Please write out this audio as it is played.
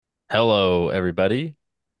Hello, everybody.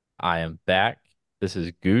 I am back. This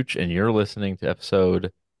is Gooch, and you're listening to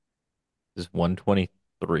episode this is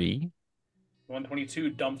 123. 122,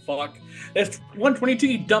 dumb fuck. That's 122,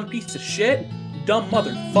 you dumb piece of shit. Dumb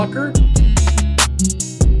motherfucker.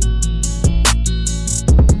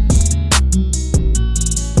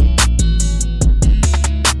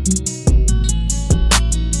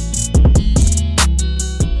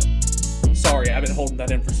 Sorry, I've been holding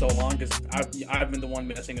that in for so long because I've been the one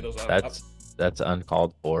messing those up. That's that's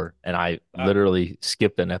uncalled for, and I Uh, literally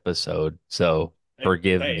skipped an episode, so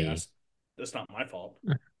forgive hey, me. that's not my fault.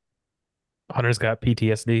 Hunter's got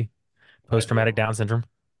PTSD, I post-traumatic do. Down syndrome.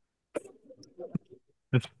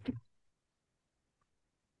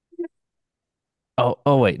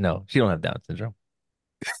 Oh wait, no, she don't have Down syndrome.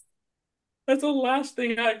 That's the last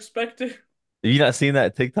thing I expected. Have you not seen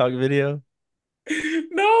that TikTok video?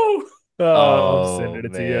 No. I'm Oh sending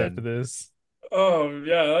it to you after man, this. Oh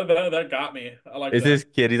yeah, that got me. I like it's that. this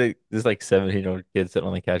kid. He's like this 17-year-old kid sitting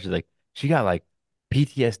on the couch. He's like, she got like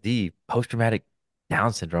PTSD, post-traumatic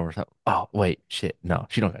Down syndrome or something. Oh wait, shit, no,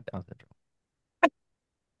 she don't got Down syndrome.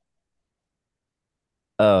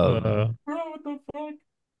 Um. Uh, Bro, what the fuck?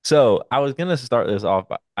 So I was gonna start this off.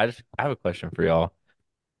 But I have a question for y'all.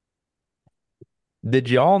 Did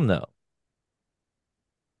y'all know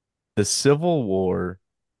the Civil War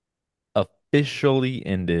officially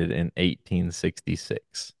ended in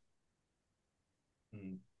 1866?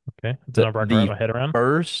 okay, it's a The number I can wrap the my head around.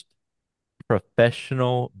 first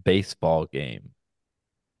professional baseball game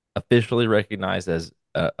officially recognized as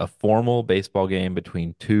a formal baseball game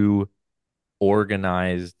between two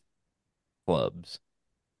organized clubs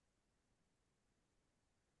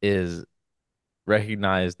is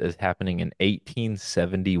recognized as happening in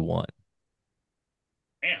 1871.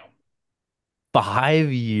 Damn.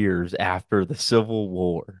 5 years after the Civil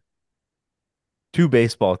War, two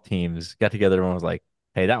baseball teams got together and was like,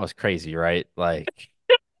 "Hey, that was crazy, right?"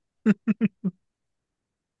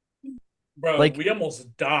 Bro, Like, we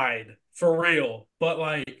almost died for real, but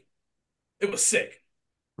like it was sick.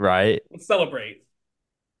 right? Let's celebrate.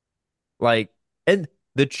 Like, and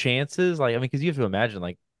the chances, like, I mean, because you have to imagine,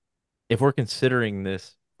 like, if we're considering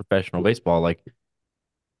this professional baseball, like,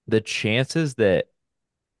 the chances that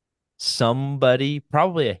somebody,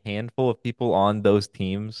 probably a handful of people on those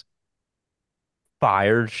teams,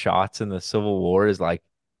 fired shots in the Civil War is like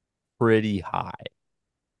pretty high.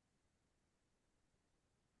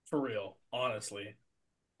 For real, honestly.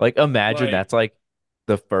 Like, imagine Like, that's like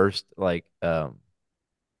the first, like a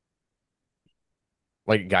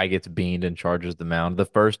guy gets beamed and charges the mound. The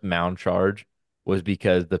first mound charge was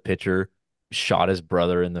because the pitcher shot his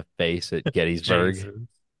brother in the face at Gettysburg.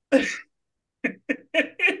 Jesus.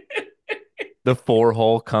 The four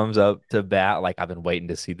hole comes up to bat. Like, I've been waiting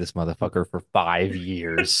to see this motherfucker for 5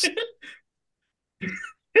 years.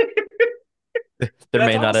 There that's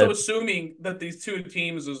may not also have, assuming that these two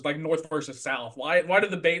teams is like North versus South. Why is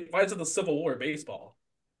it the Civil War baseball?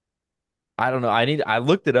 I don't know. I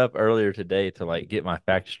looked it up earlier today to like get my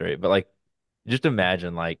facts straight, but like, just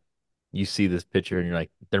imagine like you see this picture and you're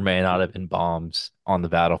like, there may not have been bombs on the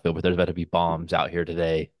battlefield, but there's about to be bombs out here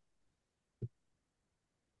today.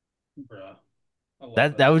 Bruh. I love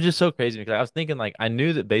That that. was just so crazy because I was thinking like I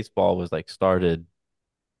knew that baseball was like started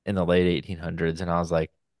in the late 1800s, and I was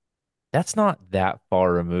like, that's not that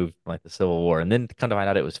far removed from like the Civil War. And then to come to find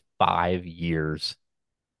out it was 5 years.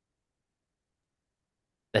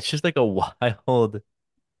 That's just like a wild,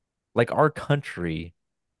 like our country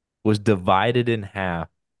was divided in half,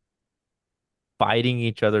 fighting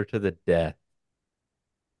each other to the death.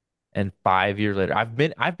 And 5 years later, I've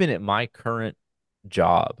been at my current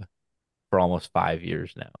job for almost 5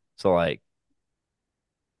 years now. So like,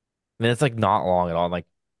 I mean, it's like not long at all. Like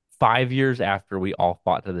 5 years after we all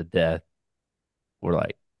fought to the death, we're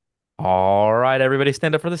like, all right, everybody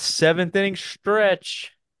stand up for the seventh inning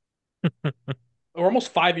stretch. We're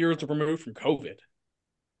almost 5 years removed from COVID.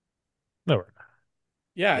 No, we're not.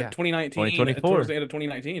 Yeah, Yeah. 2019, towards 2024. the end of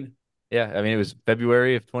 2019. Yeah. I mean, it was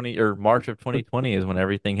February of 20 or March of But, 2020 is when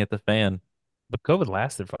everything hit the fan, but COVID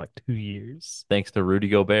lasted for like 2 years. thanks to Rudy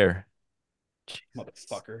Gobert. Jesus.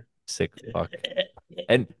 Motherfucker. Sick fuck.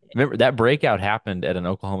 And remember that breakout happened at an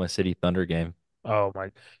Oklahoma City Thunder game. Oh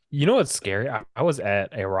my. You know what's scary? I was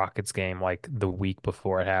at a Rockets game like the week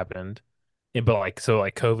before it happened. But like so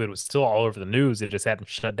like COVID was still all over the news. It just hadn't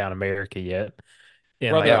shut down America yet.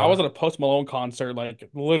 And like Brother, I Yeah. was at a Post Malone concert like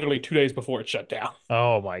literally 2 days before it shut down.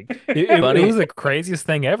 oh my it Funny, was the craziest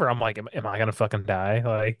thing ever. I'm like, am I gonna fucking die?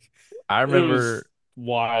 Like I It was remember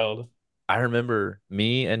wild. I remember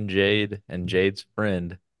me and Jade and Jade's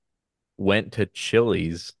friend went to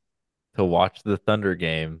Chili's to watch the Thunder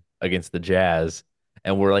game against the Jazz,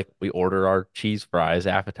 and we're like we order our cheese fries,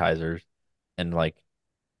 appetizers, and like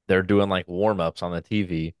they're doing like warm-ups on the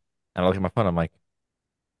TV. And I look at my phone, I'm like,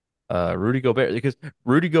 Rudy Gobert, because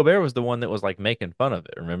Rudy Gobert was the one that was like making fun of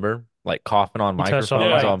it, remember? Like coughing on He touched on the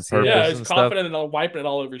microphones Yeah, on mics. Yeah. yeah, purpose he's and stuff. confident and all wiping it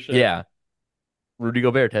all over shit. Yeah. Rudy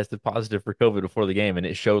Gobert tested positive for COVID before the game, and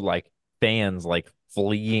it showed like fans like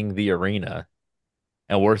fleeing the arena.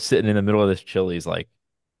 And we're sitting in the middle of this Chili's, like,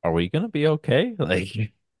 are we gonna be okay?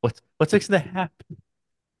 Like, what's next to happen?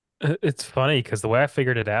 It's funny because the way I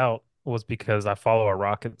figured it out was because I follow a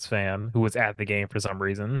Rockets fan who was at the game for some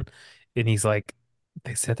reason, and he's like,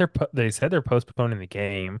 they said they're postponing the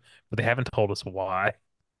game, but they haven't told us why.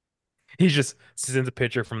 He just sends a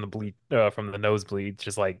picture from from the nosebleeds,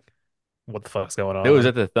 just like, what the fuck's going It was on?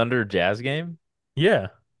 at the Thunder Jazz game. Yeah,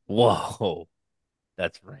 Whoa,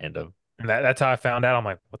 that's random. and that's how I found out. I'm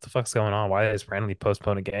like, what the fuck's going on? Why did they just randomly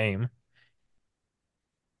postpone a game?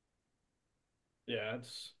 Yeah,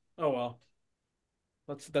 it's oh well.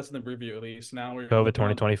 That's in the review at least. Now we're COVID looking on.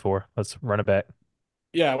 2024. Let's run it back.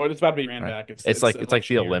 Yeah, well, it's about to be ran Right. back. It's It's it's like it's like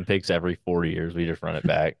the election year. Olympics every 4 years. We just run it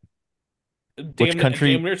back. Which Damn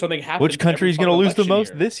country near something which happens country every is fucking gonna lose the election most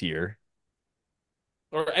year. this year?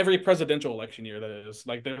 Or every presidential election year, that is.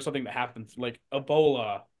 Like there's something that happens, like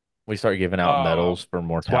Ebola, We start giving out uh, medals for Swine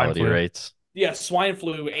mortality flu. rates. yeah, swine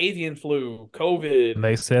flu, avian flu, And COVID.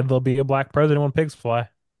 they said there'll be a black president when pigs fly.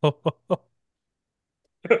 Do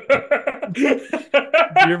you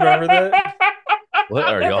remember that? What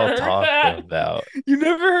I've are never y'all heard talking that. about? You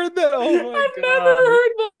never heard that? Oh my I've never God.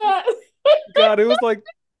 heard that. God, it was like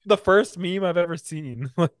the first meme I've ever seen.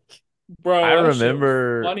 Like, I Bro, that shit was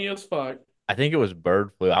remember, funny as fuck. I think it was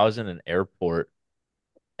bird flu. I was in an airport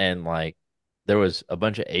and like there was a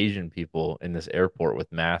bunch of Asian people in this airport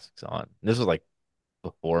with masks on. This was like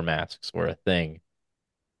before masks were a thing.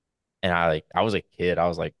 And I was a kid. I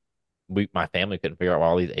was like my family couldn't figure out why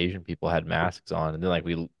all these Asian people had masks on. And then like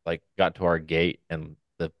we like got to our gate and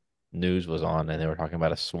the news was on and they were talking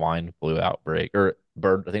about a swine flu outbreak or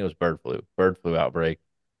bird I think it was bird flu outbreak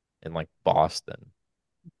in like Boston.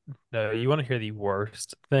 no, you want to hear the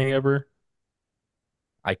worst thing ever?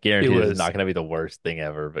 I It guarantee this is not was going to be the worst thing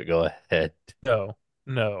ever, but go ahead. no,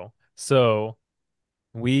 no. So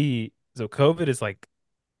COVID is like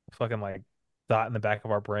fucking like thought in the back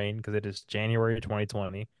of our brain because it is January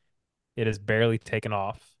 2020. It has barely taken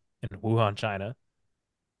off in Wuhan, China.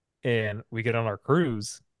 And we get on our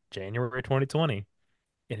cruise January 2020,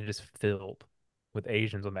 and it is filled with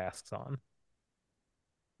Asians with masks on.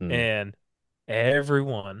 Hmm. And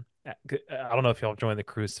everyone, I don't know if y'all joined the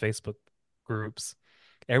cruise Facebook groups.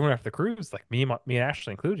 Everyone after the cruise, like me and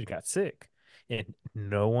Ashley included, got sick, and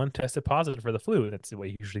no one tested positive for the flu. That's the way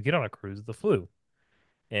you usually get on a cruise, the flu.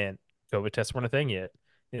 And COVID tests weren't a thing yet.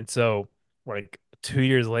 And so, like 2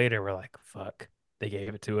 years later, we're like, "Fuck, they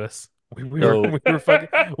gave it to us." We were So, we were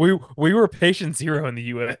fucking we were patient zero in the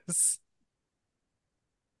U.S.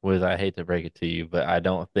 Wiz, I hate to break it to you, but I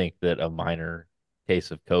don't think that a minor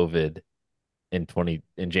case of COVID in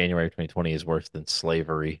January 2020 is worse than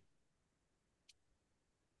slavery.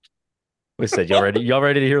 We said y'all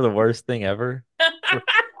ready to hear the worst thing ever? For-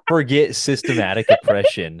 Forget systematic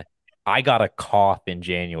oppression. I got a cough in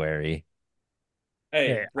January, Hey,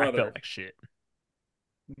 Yeah, I felt brother, like shit.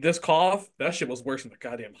 this cough, that shit was worse than the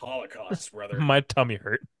goddamn Holocaust, brother. My tummy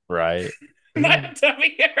hurt. right? My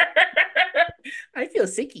tummy hurt. I feel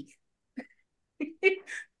sicky.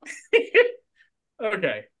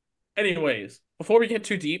 Okay. Anyways, before we get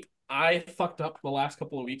too deep, I fucked up the last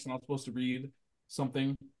couple of weeks and I was supposed to read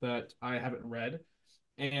something that I haven't read.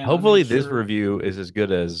 And I Hopefully made this sure review is as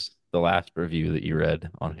good as the last review that you read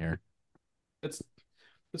on here. it's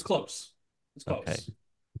it's close. It's Okay. close.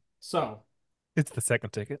 So, It's the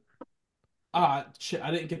second ticket. shit,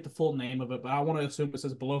 I didn't get the full name of it, but I want to assume it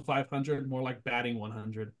says below 500, more like batting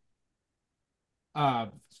 100. Uh,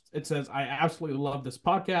 it says, I absolutely love this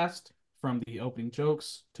podcast. From the opening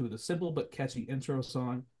jokes to the simple but catchy intro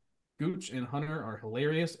song, Gooch and Hunter are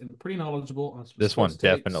hilarious and pretty knowledgeable on some This sports one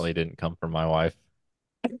takes. definitely didn't come from my wife.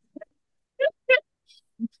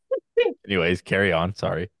 Anyways, carry on.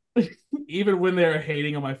 Sorry. Even when they're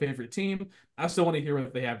hating on my favorite team, I still want to hear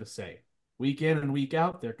what they have to say. Week in and week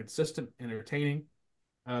out, they're consistent, entertaining.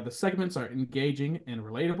 The segments are engaging and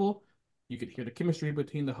relatable. You could hear the chemistry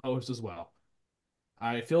between the hosts as well.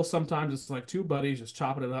 I feel sometimes it's like two buddies just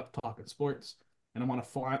chopping it up, talking sports, and I'm a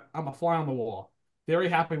fly on the wall. Very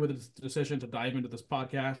happy with the decision to dive into this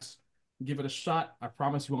podcast. Give it a shot. I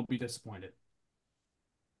promise you won't be disappointed.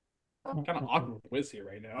 I'm kind of awkward with Wiz here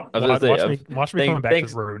right now. I was gonna say, Watch me coming back to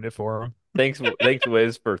thanks, ruin it for him. thanks,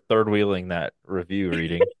 Wiz, for third wheeling that review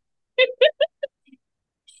reading.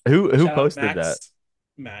 Who Shout out posted that? Max.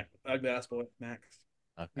 Mac. Ugly ass boy. Max.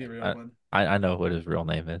 The Okay. real I, one. I know what his real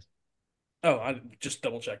name is. Oh, I just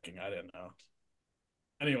double checking. I didn't know.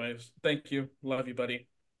 Anyways, thank you. Love you, buddy.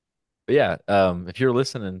 But yeah, if you're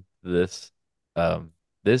listening to this,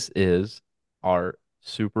 this is our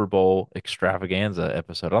Super Bowl extravaganza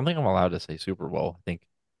episode. I don't think I'm allowed to say Super Bowl. I think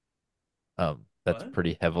that's What?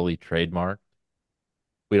 pretty heavily trademarked.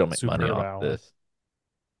 We don't make money Superb off hour. Oh, this.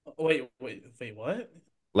 wait, what?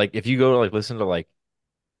 Like if you go to like listen to like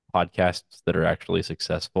podcasts that are actually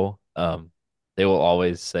successful, they will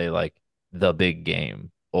always say like the big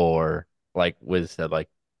game or like Wiz said, like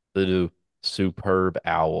the new superb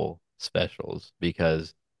owl specials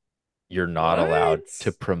because you're not allowed What?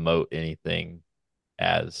 to promote anything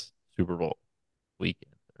as Super Bowl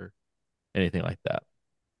weekend or anything like that.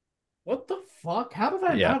 What the fuck? How did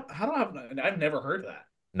I Yeah, not? How do I've never heard that.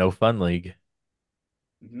 no fun league.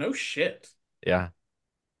 No shit. Yeah,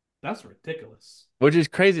 That's ridiculous. which is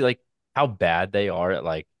crazy. Like how bad they are at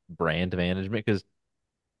like brand management because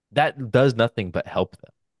that does nothing but help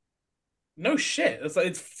them. No shit. It's like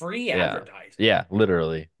it's free Yeah, advertising. yeah,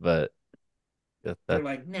 literally. But They're that's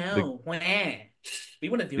like, the no, wah. We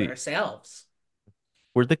want to do it the ourselves.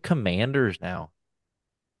 we're the Commanders now.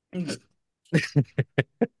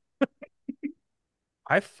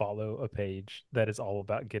 I follow a page that is all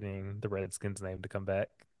about getting the Redskins name to come back.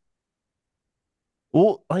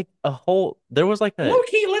 Well, like a whole Low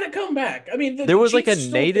key, let it come back. I mean, there the was like a Chiefs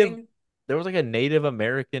still native thing. there was like a Native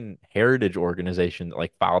American heritage organization that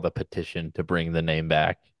like filed a petition to bring the name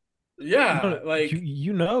back. No, Yeah, you like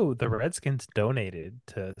you know the Redskins donated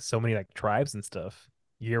to so many like tribes and stuff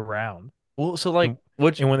year round. Well, so like And,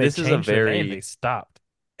 which and when they this is a changed their name, they very stopped.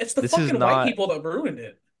 it's the this is fucking white not people that ruined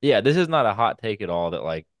it. yeah, this is not a hot take at all that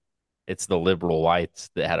like it's the liberal whites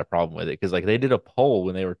that had a problem with it because like they did a poll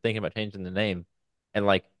when they were thinking about changing the name and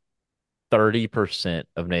like 30%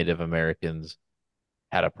 of Native Americans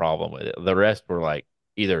had a problem with it. The rest were like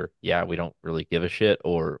either yeah, we don't really give a shit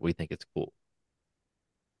or we think it's cool.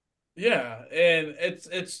 Yeah, and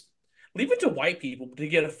it's leave it to white people to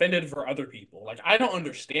get offended for other people. Like I don't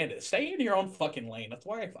understand it. Stay in your own fucking lane. That's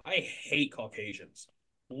why I hate Caucasians.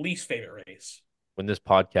 Least favorite race. When this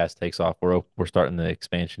podcast takes off, we're starting the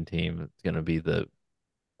expansion team. It's going to be the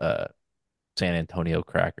uh, San Antonio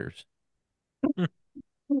Crackers,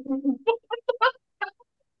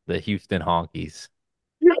 the Houston Honkies.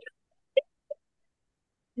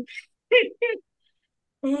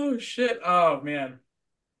 Oh shit. Oh man.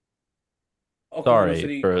 Oklahoma Sorry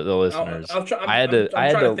City. for the I'll, listeners. I'll try, I'm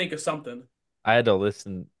trying to think of something. I had to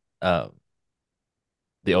listen.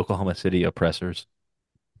 The Oklahoma City oppressors.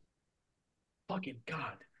 Fucking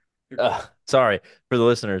God. You're good. Sorry for the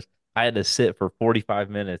listeners. I had to sit for 45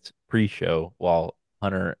 minutes pre-show while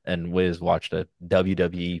Hunter and Wiz watched a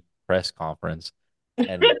WWE press conference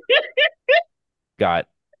and got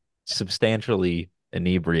substantially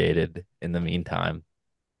inebriated in the meantime.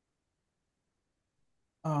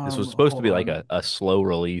 This was supposed to Hold be like on. a slow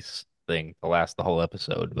release thing to last the whole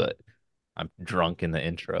episode, but I'm drunk in the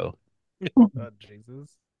intro. Oh,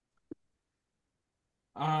 Jesus.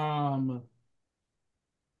 Um,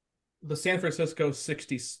 the San Francisco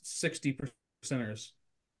 60 percenters.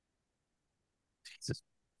 Jesus.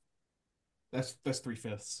 That's three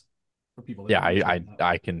fifths for people that Yeah, don't understand that.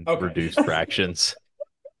 I can Okay. reduce fractions.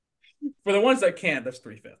 For the ones that can't, that's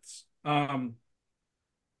three fifths.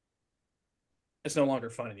 It's no longer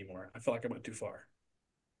fun anymore. I feel like I went too far.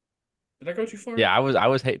 Did I go too far? Yeah, I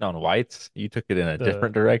was hating on whites. You took it in a The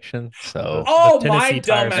different direction, so the Oh my Tennessee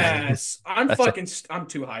Tire saying. dumbass! I'm that's a, fucking. I'm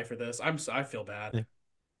too high for this. I feel bad.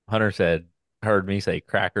 Hunter said heard me say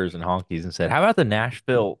crackers and honkies and said, "How about the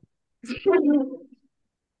Nashville?"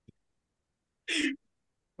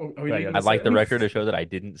 Oh, are we Like, leaving I'd this like the in? record to show that I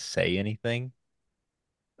didn't say anything.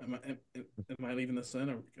 Am I leaving this in,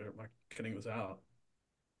 or am I cutting this out?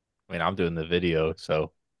 I mean, I'm doing the video,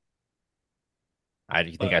 so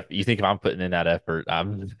But you think if I'm putting in that effort,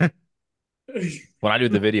 I'm when I do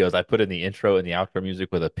the videos, I put in the intro and the outro music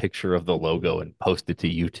with a picture of the logo and post it to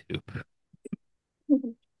YouTube.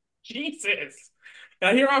 Jesus.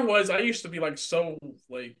 Now here I was. I used to be like so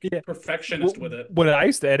like yeah. perfectionist with it. When I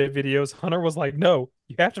used to edit videos, Hunter was like, "No,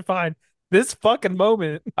 you have to find this fucking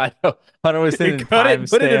moment I know Hunter was and sending cut it and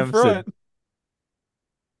put it in timestamps and front."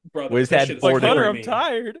 Bro, Wiz this had shit is Like, four Hunter, killing different I'm me.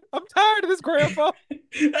 tired. I'm tired of this, Grandpa.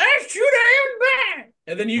 That's too damn bad.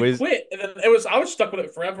 And then you Wiz. quit. And then I was stuck with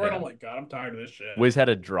it forever. And Yeah, I'm like, God, I'm tired of this shit. Wiz had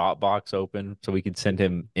a Dropbox open so we could send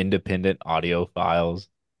him independent audio files.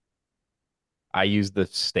 I used the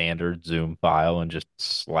standard Zoom file and just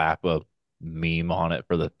slap a meme on it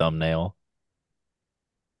for the thumbnail.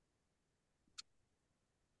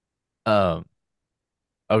 Um,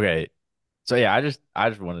 okay. So yeah, I just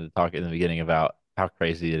wanted to talk in the beginning about how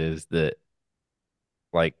crazy it is that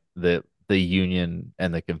like the Union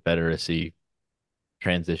and the Confederacy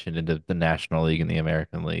transitioned into the National League and the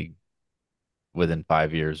American League within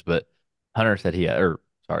 5 years. But Hunter said he had, or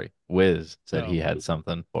sorry, Wiz said he Oh, had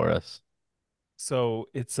something for us. so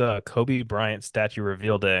it's Kobe Bryant statue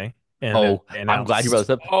reveal day, and Oh, they I'm glad you brought announced. this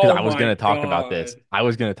up because Oh I was my going to talk about this. God. I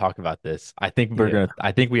was going to talk about this. Yeah.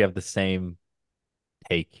 I think we have the same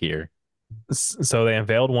take here. So they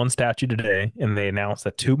unveiled one statue today, and they announced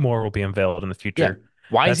that two more will be unveiled in the Yeah. future.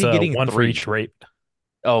 Why is That's he getting one for three? each rape.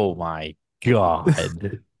 Oh my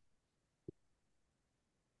God.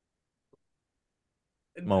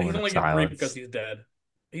 He's Moment of only getting three because silence. he's dead.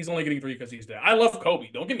 He's only getting three because he's dead. I love Kobe.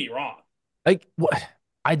 Don't get me wrong. Like what?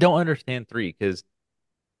 I don't understand three because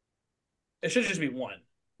It should just be one.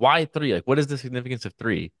 why three? Like what is the significance of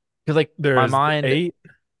three? Because like There's the eight.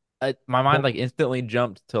 my mind Well, like instantly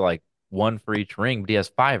jumped to like one for each ring, but he has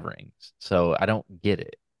five rings. So I don't get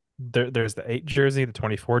it. there's the 8 jersey, the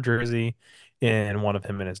 24 jersey, and one of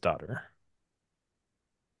him and his daughter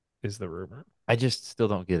is the rumor. I just still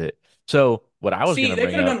don't get it. So what I was See, gonna they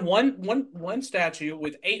bring could have up, done one statue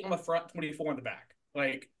with eight on the front, 24 in the back.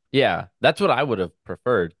 Like, yeah, that's what I would have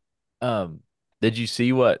preferred. Um, did you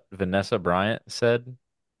see what Vanessa Bryant said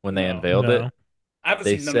when they no. unveiled No. it? I haven't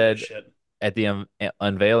They seen none of this said shit. at the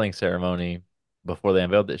unveiling ceremony before they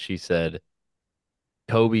unveiled it, she said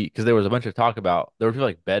Kobe, because there was a bunch of talk about there were people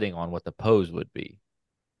like betting on what the pose would be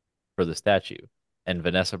for the statue, and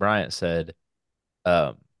Vanessa Bryant said,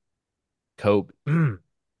 um, Kobe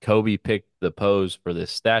Kobe picked the pose for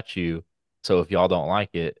this statue, so if y'all don't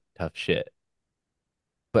like it, tough shit.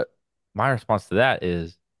 But my response to that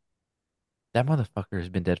is that motherfucker has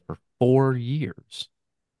been dead for 4 years.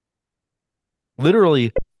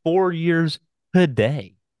 Literally 4 years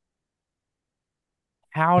today.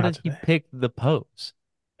 How Not did he today. pick the pose?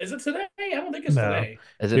 Is it today? I don't think it's No. today.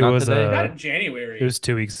 Is it It not was They today? got it in it January. was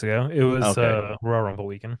 2 weeks ago. It was Okay, Royal Rumble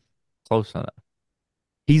weekend. close enough.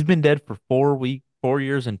 He's been dead for 4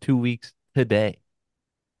 years and 2 weeks today.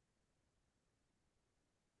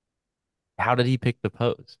 How did he pick the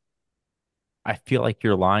pose? I feel like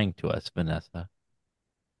you're lying to us, Vanessa.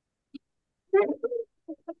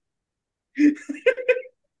 I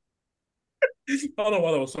don't know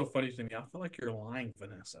why that was so funny to me. I feel like you're lying,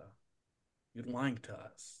 Vanessa. You're lying to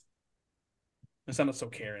us. It sounded so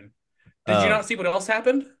Karen. Did you Um, not see what else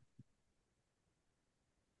happened?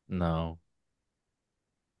 no.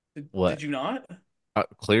 Did What? you not?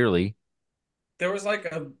 Clearly. There was like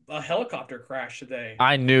a helicopter crash today.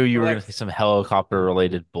 I knew you Or were like gonna say some helicopter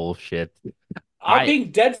related bullshit. I'm I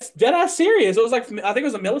being dead ass serious. It was like I think it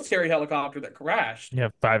was a military helicopter that crashed. Yeah,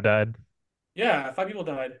 5 died. Yeah, five people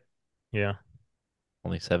died. Yeah.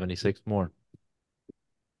 only 76 more.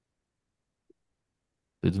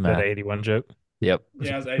 Do the That math. 81 joke. Yep.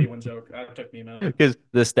 Yeah, it was an 81 joke. That took me a minute. Because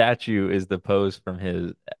the statue is the pose from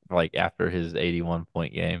his like after his 81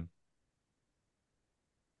 point game.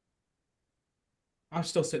 I'm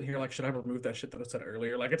still sitting here like, should I remove that shit that I said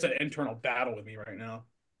earlier? Like it's an internal battle with me right now.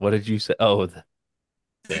 What did you say? Oh, the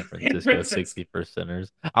San Francisco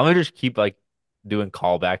 60%ers. I'm gonna just keep like doing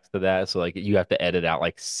callbacks to that. So like you have to edit out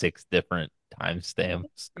like six different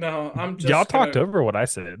timestamps. No, I'm Y'all just talked gonna. over what I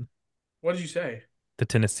said. What did you say? The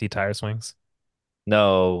Tennessee tire swings.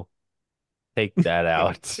 No, take that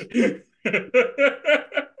out.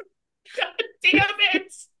 God damn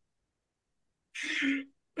it!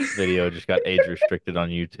 Video just got age restricted on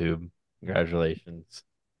YouTube. Congratulations.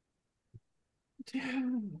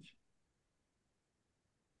 Damn.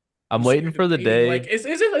 I'm I'm sitting waiting here for the debating. day. Like, is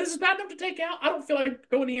this bad enough to take out? I don't feel like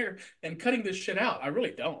going here and cutting this shit out. I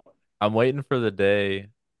really don't. I'm waiting for the day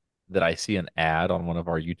that I see an ad on one of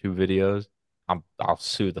our YouTube videos. I'll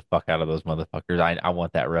sue the fuck out of those motherfuckers. I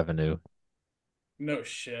want that revenue. No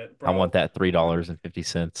shit, I want bro. that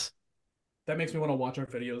 $3.50. That makes me want to watch our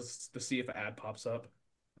videos to see if an ad pops up.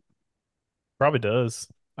 Probably does.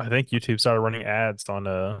 I think YouTube started running ads on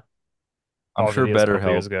I'm all sure videos a couple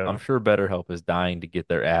years BetterHelp. I'm ago. sure BetterHelp is dying to get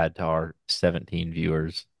their ad to our 17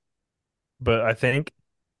 viewers. But I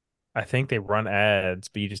think they run ads,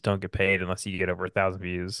 but you just don't get paid unless you get over 1,000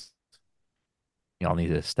 views. Y'all need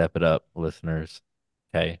to step it up, listeners.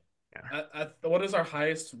 Okay. Yeah. What is our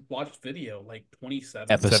highest watched video? Like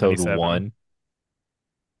 27. Episode 77. one.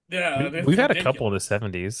 Yeah, We've it's had a couple in the ridiculous.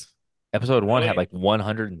 70s. Episode one had Really? like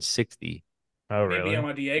 160. Oh, Maybe really? on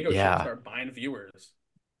my Diego should Yeah, start buying viewers.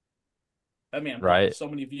 That man brought right. so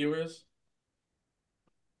many viewers.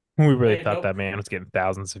 We really Hey, thought no, that man was getting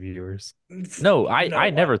thousands of viewers. No, I no,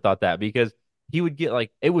 never thought that because he would get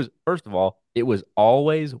like it was first of all, it was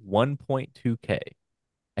always 1.2K.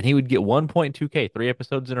 And he would get 1.2K 3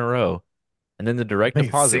 episodes in a row. And then the I direct think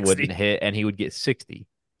it's deposit wouldn't 60. hit and he would get 60.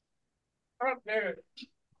 Oh, man.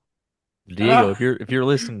 Diego, if you're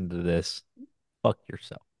listening to this, fuck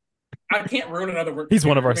yourself. I can't ruin another work He's because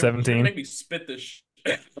one of our you're gonna 17. make me spit this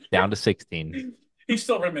shit. Down to 16. He's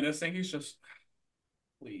still reminiscing. He's just,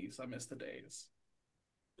 please, I miss the days.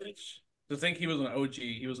 Bitch. To think he was an OG,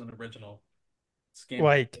 he was an original scam.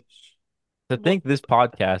 Like, Bitch. To think this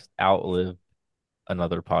podcast outlived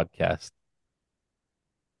another podcast.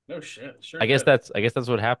 No shit, sure I guess did. that's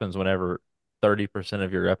what happens whenever 30%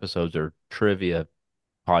 of your episodes are trivia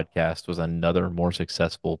podcast was another more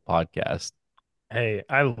successful podcast. hey,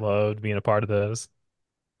 I loved being a part of those.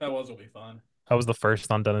 That was really fun. I was the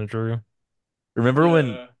first on Dunn and Drew. Remember when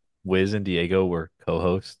Yeah, Wiz and Diego were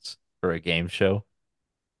co-hosts for a game show?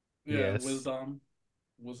 yeah, Yes.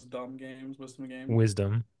 wisdom games.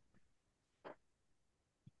 Wisdom.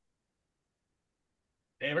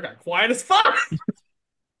 Damn, it got quiet as fuck.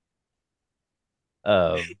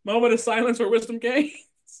 Um, Moment of silence for wisdom games.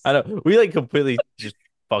 I don't. We like completely just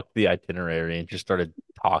fucked the itinerary and just started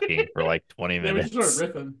talking for like 20 Yeah, we just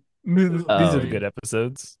started minutes. riffing. This is These are the Um, good insane.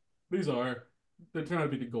 episodes. These are. They turn out to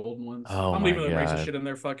be the golden ones. oh I'm my leaving the racist God. shit in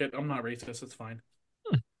there. Fuck it. I'm not racist. It's fine.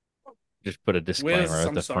 Just put a disclaimer Wiz, at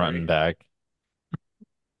I'm the front and sorry. back.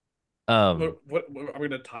 Um, What are we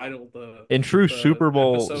gonna title in true the Super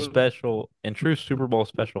Bowl episode? special, in true Super Bowl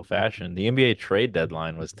special fashion, the NBA trade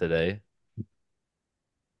deadline was today.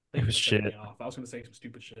 It Thank you was for setting shit. me off. I was gonna say some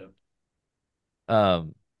stupid shit.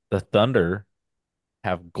 Um, the Thunder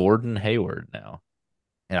have Gordon Hayward now,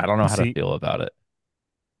 and I don't know Is how to he feel about it.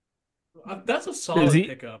 That's a is solid he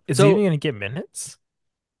pickup. is he even So, gonna get minutes?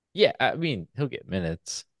 yeah, I mean, he'll get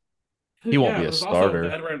minutes. He won't Yeah, be but a it's also starter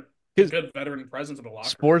a because good veteran presence in the locker room.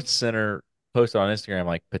 Sports Center posted on Instagram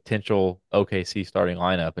like potential OKC starting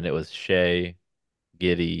lineup, and it was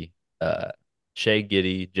Giddy, uh,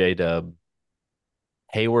 Giddy, J Dub,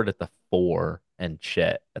 Hayward at the 4, and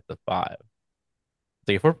Chet at the 5.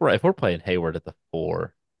 Like if we're playing Hayward at the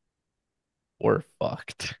 4, we're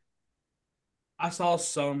fucked. I saw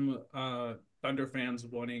some Thunder fans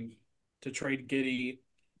wanting to trade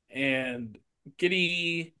and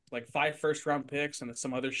Giddy like 5 first round picks and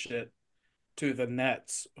some other shit to the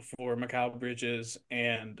Nets for Mikal Bridges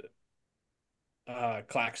and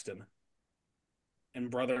Claxton. And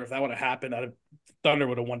brother, if that would have happened, Thunder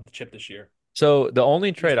would have won the chip this year. So the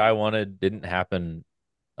only trade I Easily. wanted didn't happen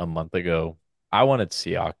a month ago. I wanted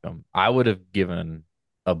Siakam. I would have given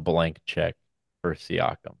a blank check for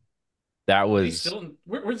Siakam. That He's was still in.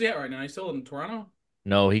 Where's he at right now? He's still in Toronto.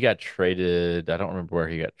 no, he got traded. I don't remember where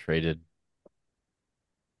he got traded.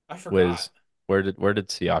 I forgot. Was where did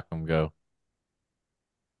Siakam go?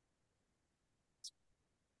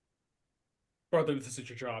 Brother, this is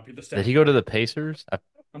your job. You're the Did staff he go to the writer. Pacers?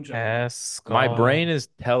 I'm joking. Ask My brain is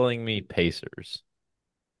telling me Pacers.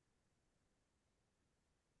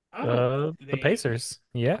 I don't. the Pacers.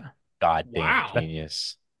 Yeah. Goddamn Wow. That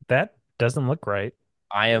genius. that doesn't look right.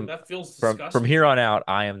 I am That feels from disgusting. here on out,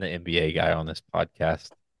 I am the NBA guy on this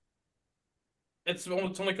podcast. It's only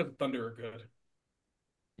because the Thunder are good.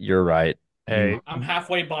 You're right. Hey, I'm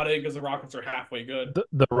halfway bought in because the Rockets are halfway good.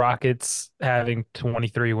 the Rockets having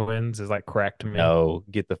 23 wins is like crack to me. No,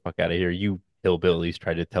 get the fuck out of here. You hillbillies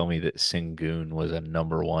tried to tell me that Sengun was a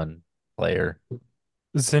number one player.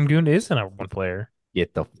 Sengun is a number one player.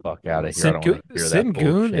 Get the fuck out of here. I don't want to hear that Sengun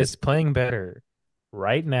bullshit. is playing better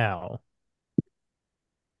right now.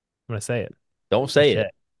 I'm gonna say it. Don't Than say it.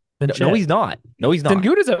 Chet. Than No, Chet. he's not. No, he's not.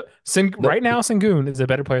 Sengun is No, right now. Sengun is a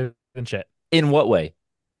better player than Chet. in what way?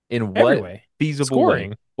 In Every what way. feasible way?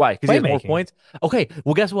 Scoring, Why? Because he has more playmaking. points? Okay,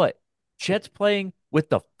 well, guess what? Chet's playing with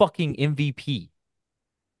the fucking MVP.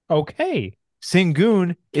 Okay.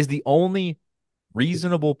 Sengun is the only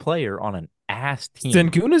reasonable player on an ass team.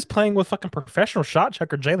 Sengun is playing with fucking professional shot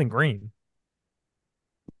checker Jalen Green.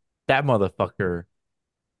 That motherfucker,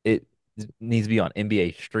 it needs to be on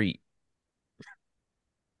NBA Street.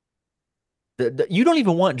 You don't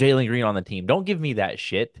even want Jalen Green on the team. Don't give me that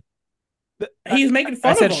shit. He's making I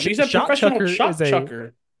fun said of him. He's a shot professional chucker shot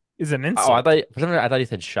chucker. is an Oh, insult. for some reason, I thought he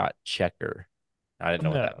said shot checker. I didn't know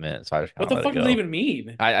what No. that meant, so I just What kind of the let it fuck does that go. even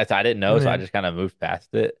mean? I didn't know, And so I then just kind of moved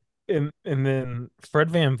past it. and then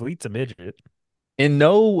Fred Van Vliet's a midget. In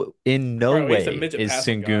no Bro, he's a way midget is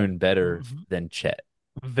passing god. Sengun better V- than Chet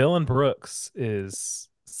Villain Brooks is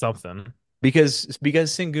something. because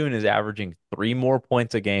Sengun is averaging 3 more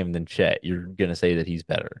points a game than Chet. You're gonna say that he's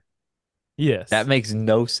better. That Yes. makes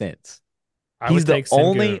no sense. I He's would the take Sengun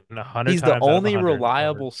only 100 he's the times out of only 100 over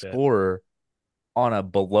reliable Chet. scorer on a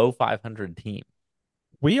below 500 team.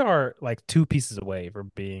 We are like two pieces away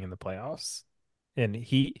from being in the playoffs, and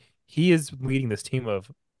he is leading this team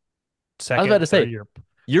of I was about second, to say, third year,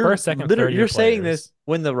 you're first, second, third literally year you're saying this players.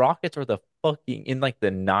 when the Rockets are the fucking in like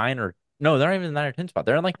the nine or no, they're not even the 9 or 10 spot.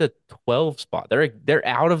 They're in like the 12 spot. They're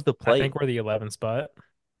out of the I play. think we're the 11 spot.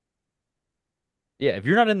 Yeah, if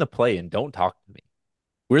you're not in the play and don't talk to me.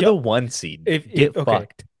 We're the Yep. one seed. If Get okay,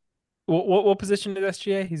 fucked. what position is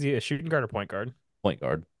SGA? He's a shooting guard or point guard? Point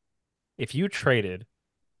guard. If you traded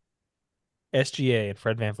SGA and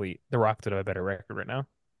Fred VanVleet, the Rockets would have a better record right now.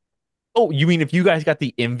 Oh, you mean if you guys got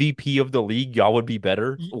the MVP of the league, y'all would be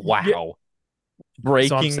better? Yeah. Wow. So I'm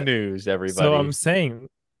Breaking sa- news, so I'm everybody. saying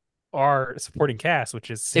our supporting cast,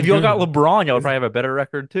 which is If y'all got Sengun, LeBron, y'all would is probably have a better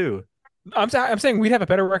record too. I'm saying we'd have a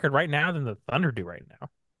better record right now than the Thunder do right now.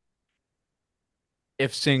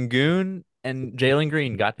 If Sengun and Jalen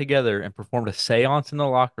Green got together and performed a seance in the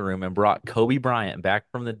locker room and brought Kobe Bryant back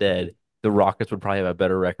from the dead, the Rockets would probably have a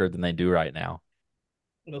better record than they do right now.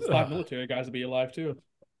 Those five Ugh. military guys will be alive too.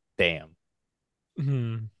 Damn.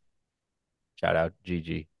 Hmm. Shout out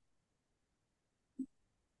GG.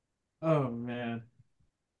 Oh man.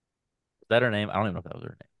 Is that her name? I don't even know if that was her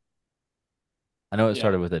name. I know it Yeah.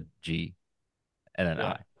 started with a G and an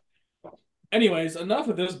Yeah. I. Anyways, enough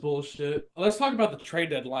of this bullshit. Let's talk about the trade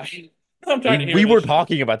deadline. I'm We tired of we hearing were this shit.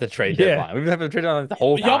 talking about the trade Yeah. deadline. We've been having the trade deadline the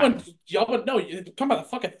whole Y'all time been y'all been no, you're talking about the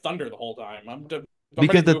fucking Thunder the whole time. I'm ready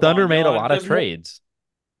because to the move Thunder on. made a Y'all, lot of there's more. trades.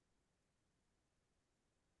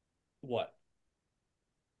 What?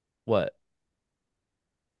 What?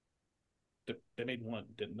 They made one,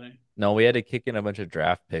 didn't they? No, we had to kick in a bunch of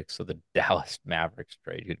draft picks so the Dallas Mavericks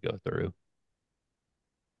trade could go through.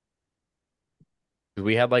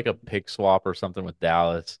 We had like a pick swap or something with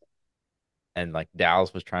Dallas, and like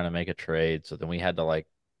Dallas was trying to make a trade, so then we had to like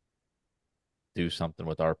do something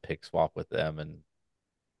with our pick swap with them, and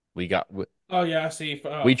we got Oh yeah, I see.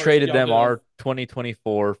 we First traded y'all them did a our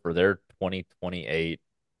 2024 for their 2028.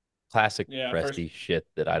 Classic yeah, first Presty shit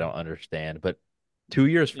that I don't understand. But 2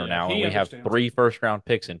 years from yeah, now, when he we have understands it. three first round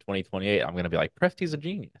picks in 2028, I'm gonna be like, Presti's a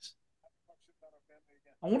genius.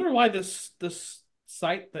 I wonder why this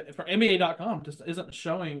site that for NBA.com just isn't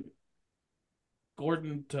showing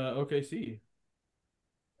Gordon to OKC.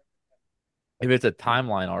 If it's a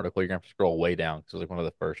timeline article, you're gonna have to scroll way down because it was like one of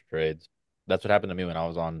the first trades. That's what happened to me when I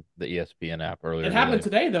was on the ESPN app It earlier happened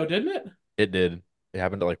today. today though, didn't it? It did. It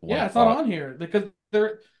happened at like one Yeah, it's not o'clock. on here because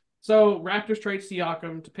they're so Raptors trade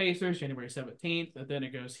Siakam to Pacers January 17th, and then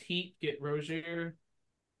it goes Heat get Rozier,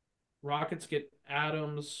 Rockets get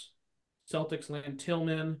Adams, Celtics land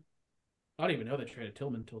Tillman. I don't even know they traded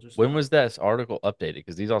Tillman until just When now. was that article updated?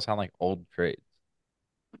 Because these all sound like old trades.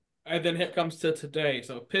 And then it comes to today.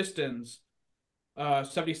 So Pistons,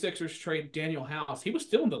 76ers trade Daniel House. He was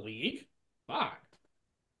still in the league. Fuck.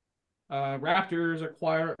 Raptors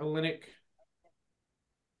acquire Olynyk.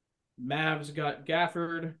 Mavs got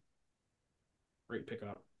Gafford. Great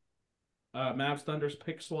pickup. Mavs Thunder's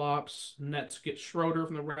pick swaps. Nets get Schroeder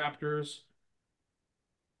from the Raptors.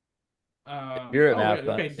 If you're at Oh Mav wait,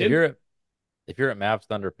 Thun- okay. Did if you're at Mavs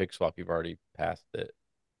Thunder pick swap, you've already passed it.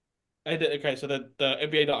 I did okay, so the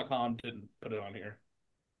NBA.com didn't put it on here.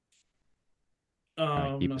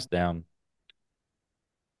 Trying to keep us Um down.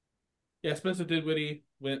 yeah, Spencer Dinwiddie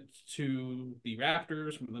went to the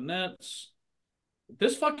Raptors from the Nets.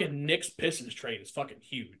 This fucking Knicks Pistons trade is fucking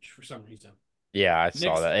huge for some reason. Yeah, I saw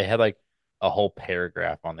Knicks that. It had like a whole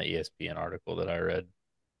paragraph on the ESPN article that I read.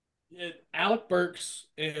 Alec Burks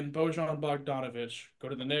and Bojan Bogdanovic go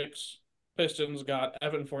to the Knicks. Pistons got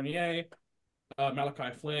Evan Fournier,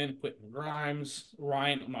 Malachi Flynn, Quentin Grimes,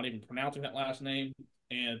 Ryan, I'm not even pronouncing that last name,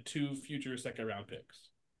 and two future second round picks.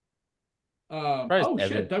 Surprised Oh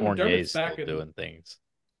Evan shit, Doug Fournier McDermott's is still back in. doing things.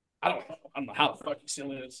 I don't know how the fuck he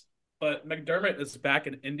still is, but McDermott is back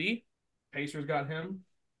in Indy. Pacers got him.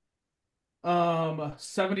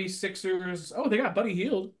 76ers. Oh, they got Buddy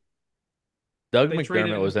Hield. Doug They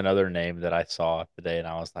McDermott was traded. another name that I saw today, and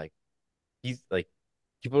I was like, he's like,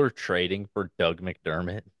 people are trading for Doug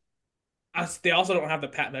McDermott. They also don't have the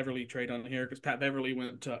Pat Beverly trade on here because Pat Beverly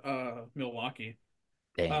went to Milwaukee.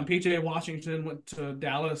 Damn. PJ Washington went to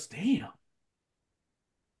Dallas. Damn,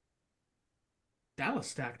 Dallas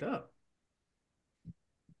stacked up.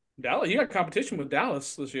 Dallas, you got competition with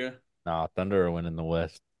Dallas this year. Nah, Thunder are winning the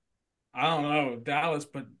West. I don't know Dallas,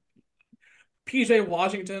 but PJ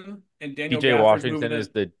Washington and Daniel PJ Gafford's moving Washington is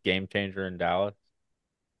in. the game changer in Dallas.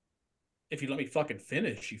 If you let me fucking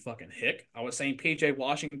finish, you fucking hick. I was saying PJ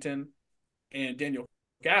Washington and Daniel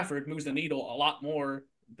Gafford moves the needle a lot more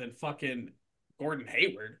than fucking Gordon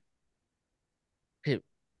Hayward. Hey,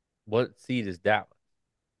 what seed is Dallas?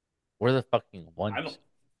 We're the fucking I don't. ones.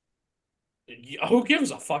 Who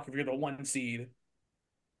gives a fuck if you're the one seed?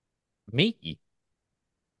 Me.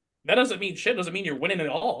 That doesn't mean shit. Doesn't mean you're winning it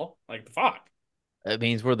all. Like fuck. It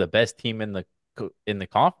means we're the best team in the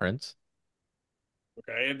conference.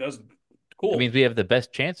 Okay, it doesn't. It means Cool. we have the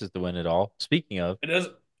best chances to win it all. Speaking of,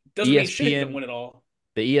 It doesn't mean shit if you don't ESPN, win it all.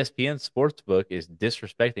 the ESPN sportsbook is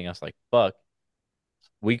disrespecting us like fuck.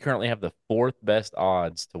 We currently have the fourth best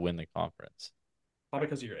odds to win the conference. Probably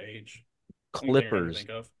because of your age. Only thing I can Clippers, think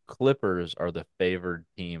of. Clippers are the favored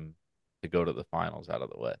team to go to the finals out of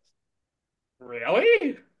the West.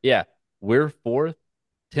 Really? Yeah, we're fourth.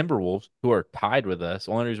 Timberwolves, who are tied with us.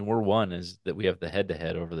 The only reason we're one is that we have the head to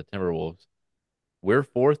head over the Timberwolves. We're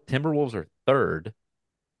fourth. Timberwolves are third.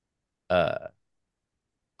 Uh,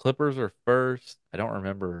 Clippers are first. I don't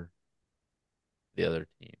remember the other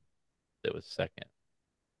team that was second.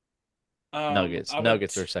 Nuggets. I would.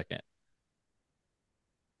 Nuggets are second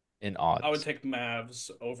in I would odds. take Mavs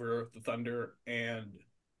over the Thunder and.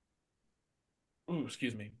 Ooh,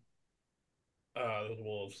 excuse me. The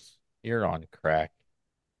Wolves. You're on crack.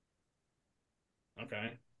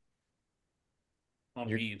 Okay. On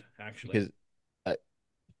You're weed, actually. because a,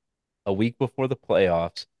 a week before the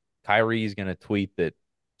playoffs, Kyrie is gonna tweet that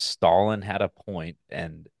Stalin had a point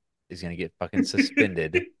and is gonna get fucking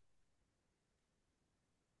suspended.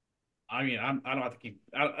 I mean, I don't have to keep.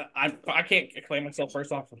 I can't claim myself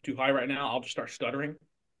first off too high right now. I'll just start stuttering.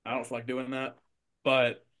 I don't feel like doing that.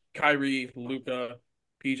 But Kyrie, Luca,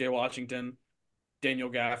 PJ Washington, Daniel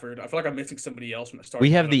Gafford. I feel like I'm missing somebody else from the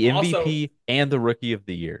We starting have lineup. the Also, MVP and the Rookie of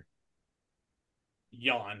the Year.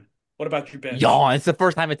 yawn. What about your bench? Yawn. It's the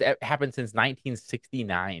first time it's happened since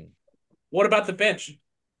 1969. What about the bench?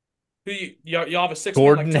 Y'all have a six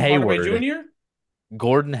man like Gordon Tim Hardaway Hayward. Jr.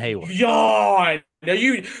 Gordon Hayward. Yawn. Now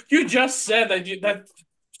you just said that's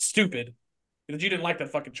stupid. That you didn't like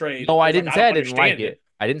that fucking trade. No, I It's like didn't I say I don't didn't like understand it. it.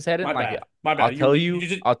 I didn't say I didn't My like it. bad. My I'll bad. tell You you,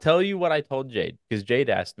 just I'll tell you what I told Jade because Jade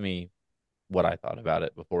asked me what I thought about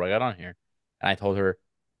it before I got on here. And I told her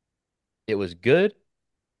it was good.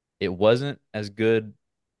 It wasn't as good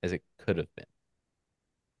as it could have been.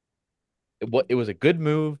 It was a good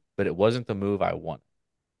move, but it wasn't the move I wanted.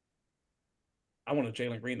 I wanted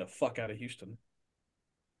Jalen Green the fuck out of Houston.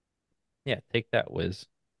 Yeah, take that, Wiz.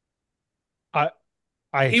 I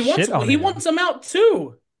I He wants shit on he him. wants him out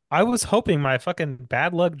too. I was hoping my fucking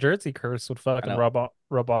bad luck jersey curse would I fucking know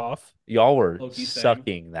rub off. y'all were Loki same.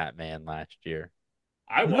 sucking that man last year.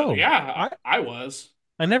 I was No, yeah, I was.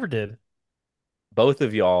 I never did. Both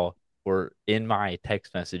of y'all were in my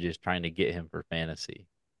text messages trying to get him for fantasy.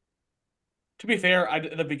 To be fair,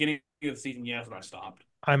 at the beginning of the season, yes, but I stopped.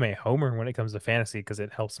 I'm a homer when it comes to fantasy because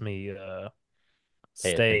it helps me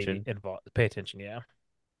Pay stay attention. involved, pay attention. Yeah.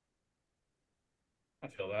 I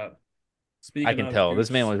feel that. I Speaking can of tell this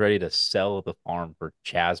man Gooch, was ready to sell the farm for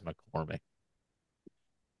Chaz McCormick.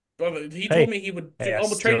 brother, he told Hey, me he would hey, I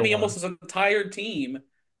almost trade still me won. almost his entire team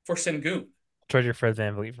for Sengun. Trade your Fred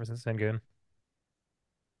VanVleet for Sengun.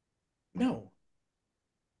 No.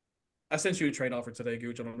 I sent you a trade offer today,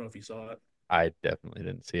 Gooch. I don't know if you saw it. I definitely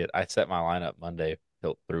didn't see it. I set my lineup Monday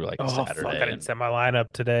through like Oh fuck! I Saturday, didn't and set my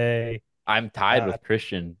lineup today. I'm tied God with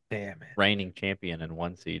Christian, damn it! reigning champion and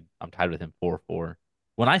one seed. I'm tied with him 4-4.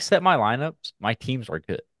 When I set my lineups, my teams are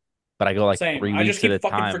good, but I go like Same. three I just weeks at a keep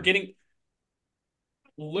fucking time. forgetting.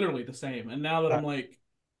 Literally the same. And now that I, I'm like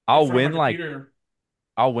in I'll front of my win like computer,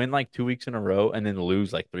 I'll win like 2 weeks in a row, and then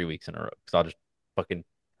lose like 3 weeks in a row because I'll just fucking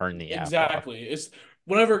turn the app off. exactly. It's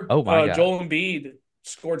whenever Oh my god, Joel Embiid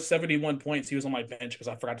scored 71 points, he was on my bench because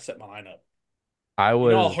I forgot to set my lineup. I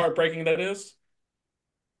You know how was heartbreaking that is?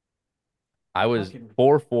 I was Fucking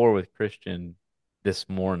 4-4 with Christian this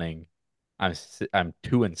morning. I'm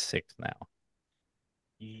 2-6 now.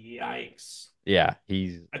 yikes. Yeah,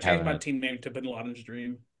 he's I changed having my a team name to Bin Laden's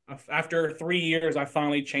Dream. After 3 years, I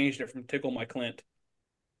finally changed it from Tickle My Clint.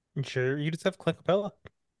 You sure you just have Clint Capella?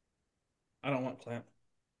 I don't want Clint.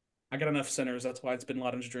 I got enough centers. That's why it's Bin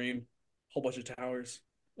Laden's Dream. Whole bunch of towers.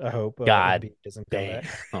 I hope god Embiid doesn't come damn.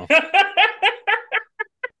 back.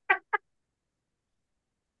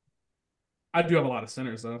 I do have a lot of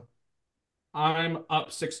centers though. I'm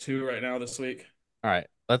up 6-2 right now this week. All right,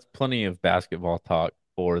 that's plenty of basketball talk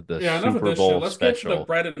for the Yeah, enough of Super this shit. Bowl Let's get to the special.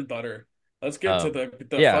 bread and butter. Let's get to Um, the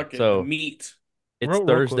yeah, fucking the so meat. it's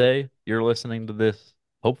Real quick. Thursday. You're listening to this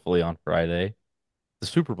hopefully on Friday. The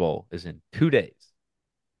Super Bowl is in 2 days.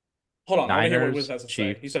 Hold on, I want to hear what Wiz Niners, has to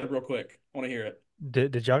say. He Chiefs. said it real quick. I want to hear it.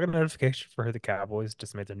 Did y'all get a notification for the Cowboys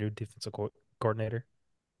just made their new defensive coordinator?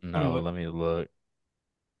 Let me No, look. let me look.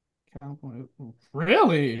 Cowboy.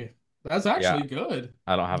 Really? That's Yeah, actually good.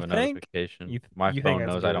 I don't have You a think? notification. You My you think phone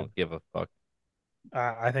that's knows I good? don't give a fuck.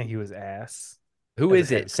 I think he was ass Who as a is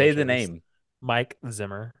head it? Say coach. the At least name. Mike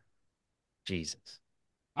Zimmer. Jesus.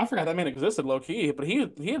 I forgot that man existed low key, but he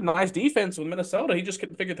had nice defense with Minnesota. He just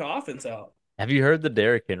couldn't figure the offense out. Have you heard the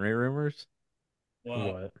Derrick Henry rumors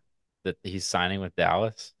What? What? that he's signing with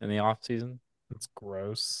Dallas in the offseason? That's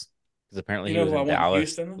gross. Because apparently You he know was who I in want in Dallas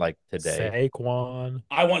Houston? like today. Saquon.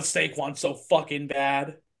 I want Saquon so fucking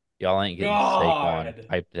bad. Y'all ain't getting Saquon God,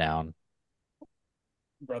 piped down.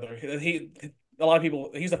 brother. A lot of people.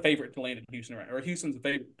 He's a favorite to land in Houston, right? Or Houston's a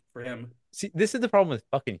favorite for him. See, this is the problem with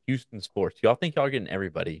fucking Houston sports. Y'all think y'all are getting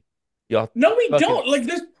everybody. Y'all No, we fucking don't. Like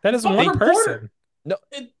this That is fucking one think reporter. person. no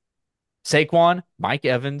It, Saquon, Mike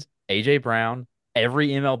Evans, AJ Brown, every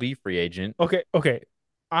MLB free agent. Okay, okay.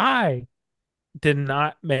 I did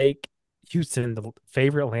not make Houston the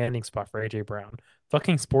favorite landing spot for AJ Brown.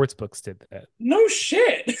 Fucking sports books did that. no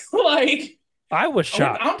shit. Like I was we're,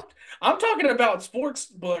 I'm shocked. I'm talking about sports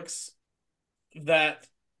books that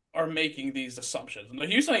are making these assumptions. No,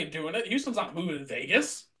 Houston ain't doing it. Houston's not moving to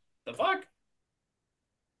Vegas. The fuck?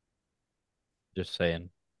 Just saying.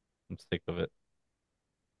 I'm sick of it.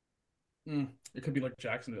 It could be like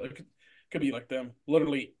Jacksonville. Could be like them.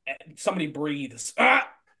 Literally, somebody breathes. Ah,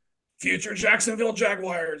 future Jacksonville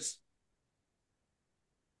Jaguars.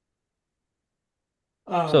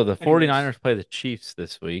 So the Anyways. 49ers play the Chiefs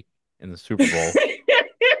this week in the Super Bowl.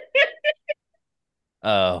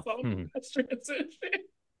 Oh, So that's transition.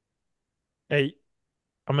 Hey,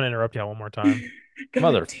 I'm gonna interrupt y'all one more time. God damn.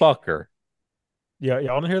 motherfucker. Yeah,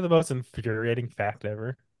 y'all want to hear the most infuriating fact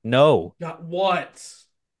ever? No. God, what?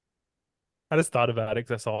 I just thought about it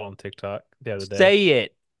because I saw it on TikTok the other day. Say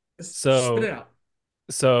it. Spit it So, out.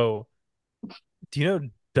 so do you know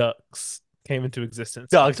ducks came into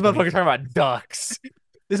existence in Ducks. This 20? motherfucker talking about ducks.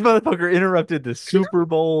 This motherfucker interrupted the Super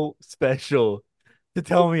Bowl special to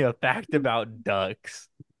tell me a fact about ducks.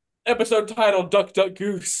 Episode title Duck Duck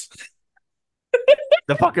Goose.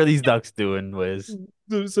 The fuck are these ducks doing, Wiz?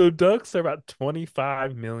 So ducks are about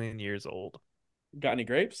 25 million years old, Got any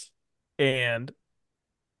grapes? and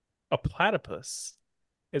a platypus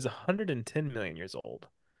is 110 million years old.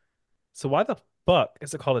 So why the fuck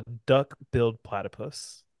is it called a duck-billed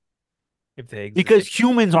platypus if they Because exist?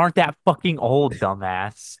 humans aren't that fucking old,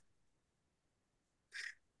 dumbass.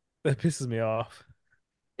 That pisses me off.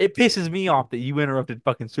 It pisses me off that you interrupted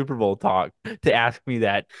fucking Super Bowl talk to ask me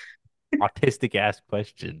that autistic ass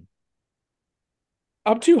question.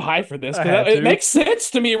 I'm too high for this I because had it to. makes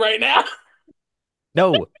sense to me right now.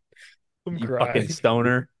 No, I'm you fucking crying.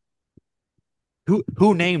 stoner.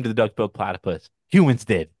 Who named the duck-billed platypus? Humans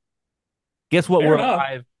did. Guess what? Fair We're enough.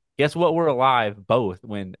 alive. Guess what? We're alive both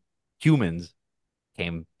when humans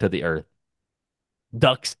came to the earth.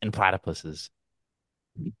 Ducks and platypuses.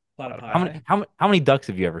 How Platypi. many how many ducks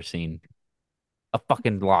have you ever seen? A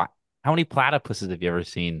fucking lot. How many platypuses have you ever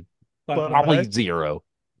seen? Platypi. Probably zero.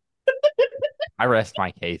 I rest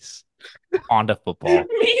my case. On to football.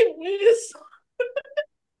 Me and Wiz.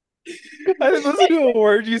 I didn't listen to a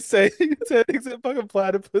word you say. You said except fucking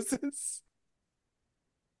platypuses.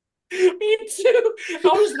 Me too. I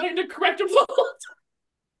was waiting to correct him.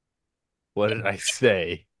 What did I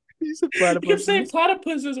say? You said You kept saying platypuses.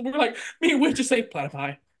 platypuses, and we're like, me and Wiz just say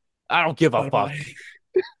platypi. I don't give a fuck. Platypi.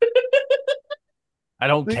 I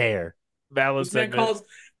don't care. Valid This man segment. calls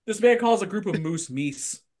this man calls a group of moose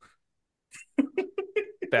meese.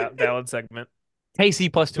 Valid segment.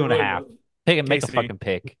 KC plus It two and a really half. was. Make a Casey. fucking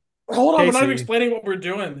pick. Hold on, we're not even Casey. explaining what we're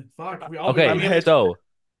doing. Fuck, Okay, I'm we haven't. head. so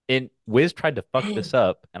in Wiz tried to fuck this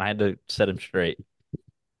up, and I had to set him straight.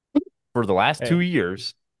 For the last Hey, 2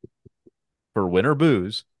 years, for Winter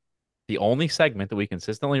Booze, the only segment that we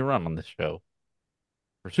consistently run on this show,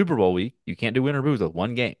 for Super Bowl week, you can't do Winter Booze with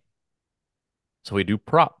one game. So we do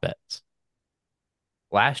prop bets.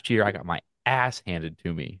 Last year, I got my ass handed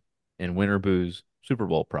to me in Winter Booze Super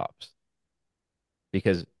Bowl props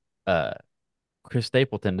because uh, Chris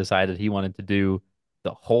Stapleton decided he wanted to do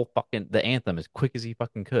the anthem as quick as he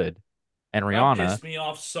fucking could, and That pissed me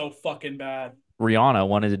off so fucking bad. Rihanna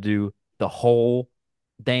wanted to do the whole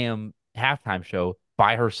damn halftime show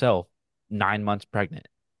by herself, 9 months pregnant.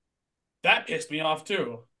 That pissed me off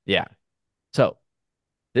too. Yeah. So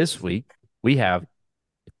this week we have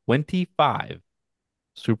 25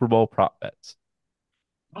 Super Bowl prop bets.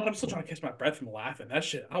 God, I'm still trying to catch my breath from laughing. That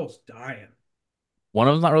shit, I was dying. One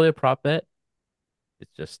of them's not really a prop bet.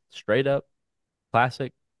 It's just straight up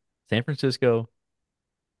classic San Francisco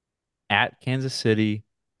at Kansas City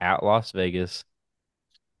at Las Vegas.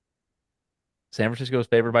 San Francisco is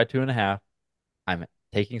favored by 2.5. I'm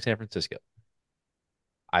taking San Francisco.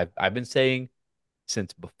 I've been saying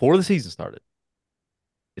since before the season started,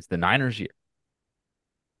 it's the Niners' year.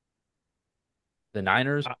 The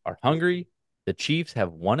Niners I, are hungry. The Chiefs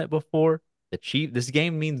have won it before. This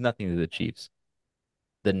game means nothing to the Chiefs.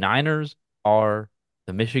 The Niners are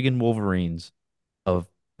the Michigan Wolverines of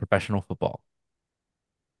professional football.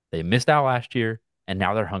 They missed out last year, and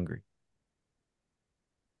now they're hungry.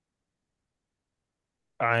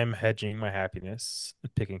 I'm hedging my happiness,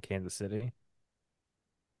 picking Kansas City.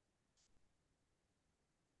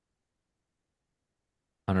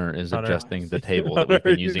 Hunter is Hunter, adjusting the table that Hunter, we've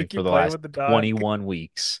are been you gonna using for keep the playing last with the dog? 21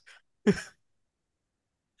 weeks.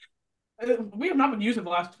 We have not been using the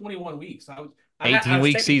last 21 weeks. I 18 was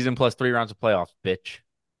week taking. season plus 3 rounds of playoffs, bitch.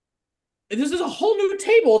 This is a whole new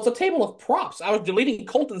table. It's a table of props. I was deleting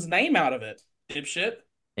Colton's name out of it, dipshit.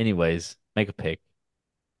 Anyways, make a pick.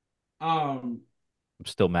 Um, I'm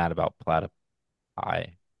still mad about Platypi.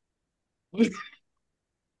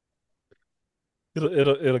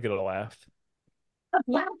 It'll get a laugh.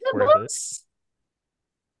 Worth it.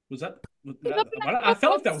 was that? I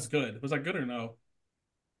felt like that was good. Was that good or no?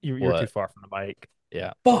 You're too What? far from the mic.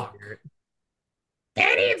 Yeah. Can't Fuck. hear it.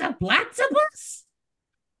 Danny the Platypus?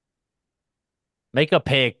 Make a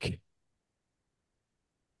pick.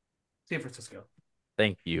 San Francisco.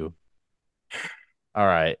 Thank you. All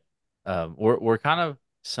right. We're kind of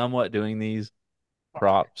somewhat doing these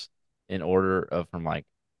props in order of from like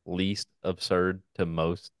least absurd to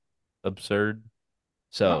most absurd.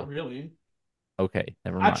 Not So, really. okay,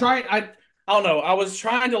 never I mind. tried. I don't know. I was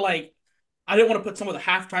trying to like. I didn't want to put some of the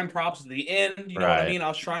halftime props at the end. You know what I Right. mean? I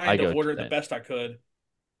was I trying to get what order you're it the saying. best I could.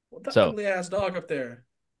 What the So, ugly ass dog up there?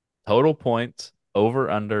 total points over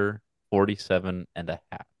under 47 and a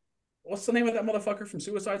half. What's the name of that motherfucker from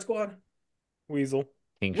Suicide Squad? Weasel.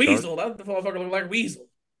 King Shark. Weasel. That motherfucker looked like Weasel.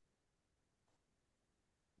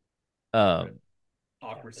 Um, yeah,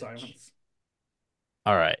 Awkward bitch. silence.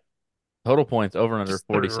 All right. Total points over and under Just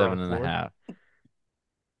throw it around 47 the and a floor. half.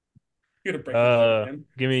 You're gonna break your leg Uh, again.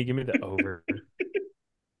 give me the over.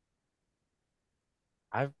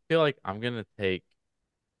 I feel like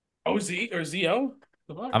OZ or ZO?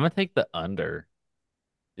 The fuck? I'm gonna take the under.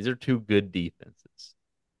 These are two good defenses.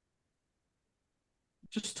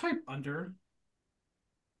 Just type under.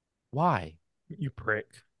 Why? You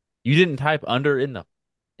prick. You didn't type under in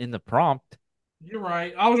the prompt. You're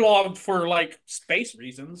right. I was all for like space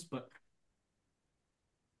reasons, but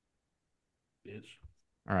bitch.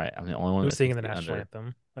 All right, I'm the only one Who's that thinks singing the the national under.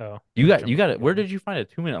 anthem? Oh, You I'm got you jumping got the it. Where gun. did you find a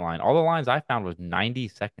 2 minute line? All the lines I found was 90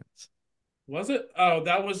 seconds. Was it? Oh,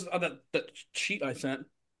 that was that cheat I sent.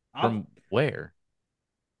 I'll From where?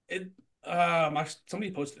 it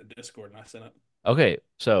somebody posted it in Discord and I sent it. Okay,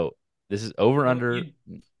 so this is over Well, under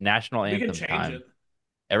national we can anthem change time. it.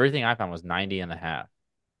 Everything I found was 90 and a half.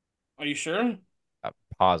 Are you sure?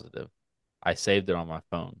 Positive. I saved it on my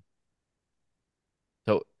phone.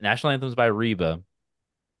 So national anthems by Reba,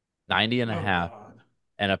 90 and a Oh half. God.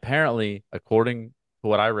 And apparently, according to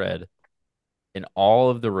what I read, in all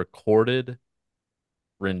of the recorded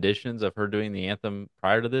renditions of her doing the anthem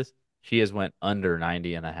prior to this, she has went under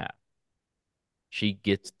 90 and a half. She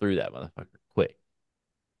gets through that motherfucker quick.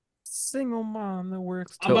 Single mom that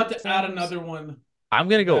works I'm two So about to add jobs. another one I'm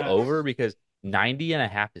going to go that over because 90 and a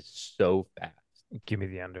half is so fast. Give me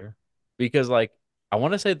the under. Because, like, I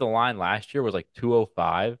want to say the line last year was like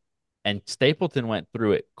 205, and Stapleton went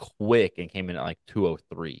through it quick and came in at like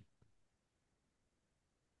 203.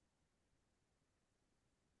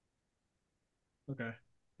 okay.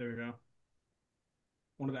 There we go.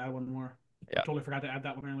 Wanted to add one more. Yeah, Totally forgot to add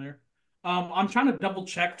that one earlier. I'm trying to double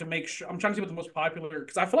check to make sure. I'm trying to see what the most popular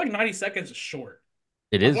because I feel like 90 seconds is short.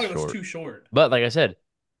 it I is feel like that's short. too short. But like I said,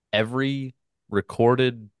 every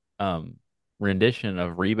recorded rendition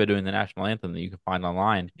of Reba doing the national anthem that you can find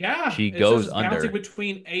online, Yeah, she it says goes it's bouncing under.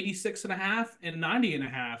 between 86 and a half and 90 and a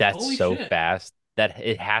half. That's Holy so shit. fast that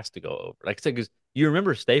it has to go over. Like I said, because you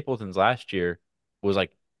remember Stapleton's last year was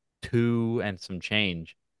like two and some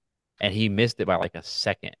change, and he missed it by like a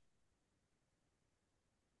second.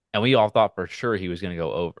 And we all thought for sure he was going to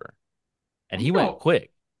go over. And I'm he gonna went go.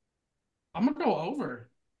 quick. I'm gonna go over.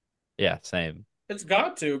 Yeah, same. It's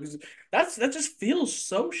got to because that just feels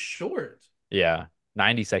so short. Yeah.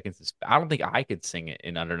 90 seconds is, I don't think I could sing it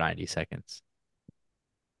in under 90 seconds.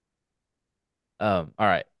 All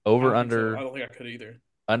right. I Over don't think so. I under don't think I could either.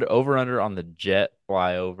 over under on the jet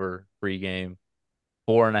flyover pregame.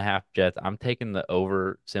 4.5 jets. I'm taking the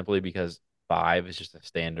over simply because 5 is just a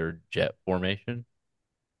standard jet formation.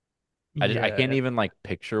 I can't Yeah, even like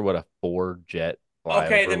picture what a 4 jet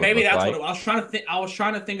Okay, flyover then would maybe look that's what like. I was trying to think. I was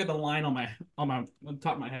trying to think of the line on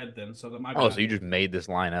top of my head. Then, so that might be Oh, so that you just then. made this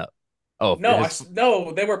line up. Oh, No,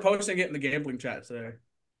 no, they were posting it in the gambling chat today.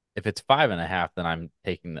 if it's 5.5, then I'm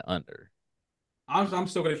taking the under. I'm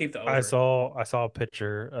still gonna keep the I over. saw I saw a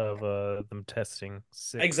picture of them testing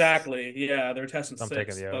six. Exactly. Yeah, they're testing I'm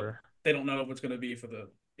taking six, the but over. they don't know if it's gonna be for the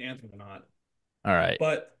anthem or not. All right.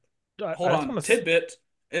 But I hold just on, want to. tidbit.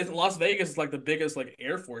 Isn't Las Vegas is like the biggest like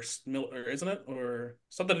Air Force or isn't it? Or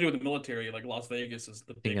something to do with the military, like Las Vegas is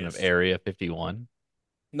the Thinking of biggest. Area 51.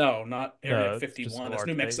 No, not Area No, it's just a 51. That's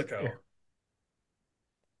New large base. Mexico.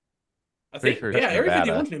 I Pretty think, sure yeah, it's Area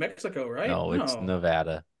 51 Nevada. is New Mexico, right? No, it's No.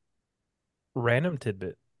 Nevada. Random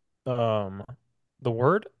tidbit. Um, the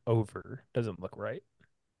word over doesn't look right.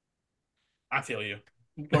 I feel you.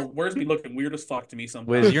 The words be looking weird as fuck to me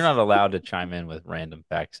Wiz, you're sometimes. not allowed to chime in with random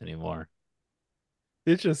facts anymore.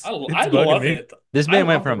 It's I bugging love me. it. This I man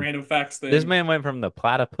went love the from random facts this thing. man went from the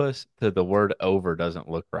platypus to the word over doesn't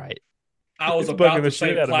look right. I was It's bugging about the to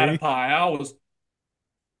say shit out of me. platypi. I was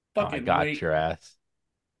Oh, I fucking got wait. your ass.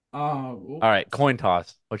 Oop. All right, coin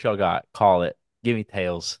toss. What y'all got? Call it. Give me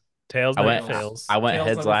tails. Tails I never went Tails. I fails. went Tails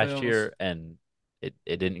heads never last fails. year and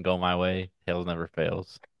it didn't go my way. Tails never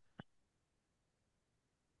fails.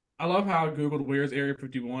 I love how I Googled where's Area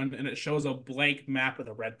 51 and it shows a blank map with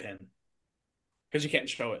a red pen because you can't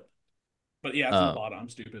show it. But yeah, it's in Um, Nevada. I'm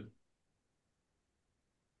stupid.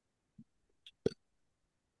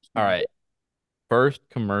 all right. First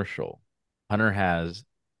commercial. Hunter has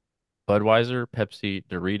Budweiser, Pepsi,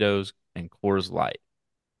 Doritos, and Coors Light.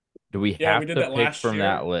 Do we Yeah, we have did to that pick last from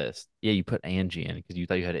that year. Yeah, you put Angie in because you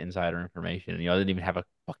thought you had insider information and y'all didn't even have a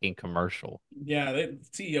fucking commercial. Yeah, the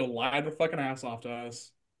CEO lied the fucking ass off to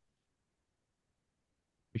us.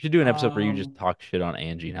 We should do an episode where you just Um, talk shit on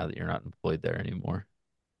Angie now that you're not employed there anymore.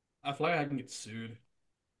 I feel like I can get sued.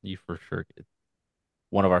 You for sure could.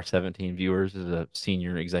 One of our 17 viewers is a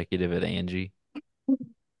senior executive at Angie.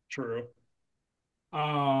 True.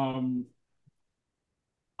 Um,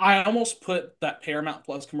 I almost put that Paramount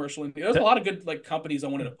Plus commercial in. There's a lot of good like companies I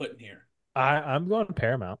wanted to put in here. I'm going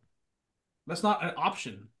Paramount. That's not an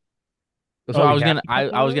option. So Oh, we have to put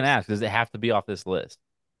the I was gonna list. ask, does it have to be off this list?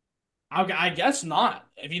 I guess not.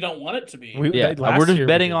 If you don't want it to be, Yeah, Last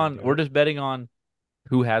year we didn't do we're it. just betting on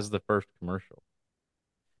who has the first commercial.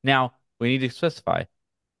 Now, we need to specify,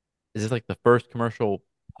 is this like the first commercial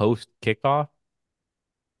post kickoff?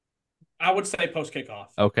 I would say post kickoff.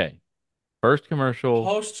 Okay. First commercial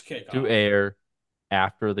Post to kickoff. air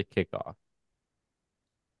after the kickoff.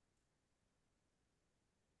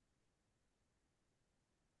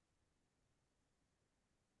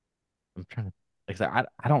 I'm trying to like I said,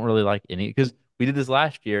 I don't really like any because we did this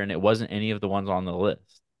last year and it wasn't any of the ones on the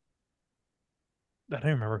list. I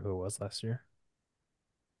don't remember who it was last year.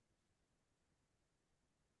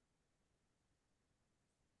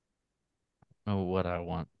 Oh, what I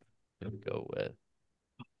want to go with.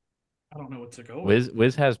 I don't know what to go with.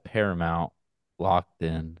 Wiz has Paramount locked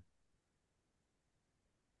in.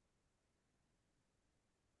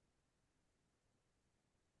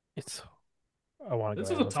 It's I want to This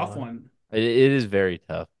go is a tough Amazon. one. It is very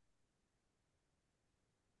tough.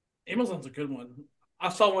 Amazon's a good one. I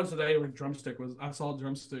saw one today where drumstick was. I saw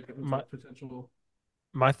drumstick. It was a My potential.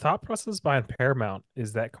 my thought process behind Paramount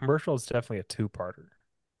is that commercial is definitely a two-parter.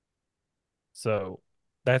 So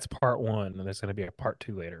that's part one, and there's going to be a part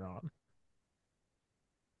two later on.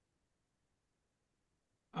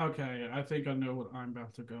 Okay, I think I know what I'm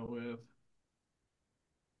about to go with.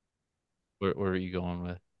 Where are you going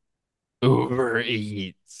with? Uber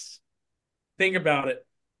Eats. Think about it.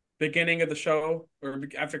 Beginning of the show or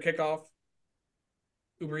after kickoff,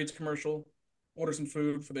 Uber Eats commercial. Order some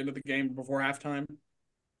food for the end of the game before halftime.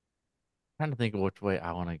 Trying to think of which way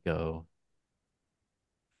I want to go.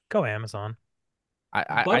 Go Amazon.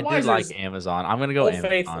 I did like Budweiser's Amazon. I'm gonna go Old Amazon.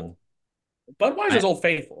 Faithful. Budweiser's I Old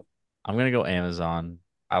Faithful. I'm gonna go Amazon.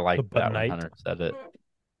 I The liked Bud that when Night. Hunter said it.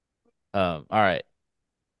 All right.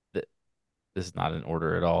 Th this is not in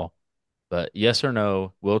order at all. But yes or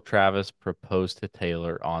no, will Travis propose to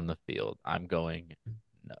Taylor on the field? I'm going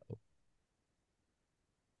no.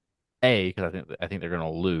 A, because I think they're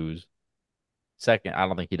gonna lose. Second, I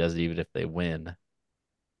don't think he does it even if they win.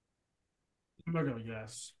 I'm gonna go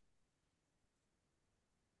yes.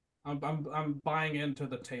 I'm buying into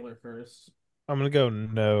the Taylor first. I'm going to go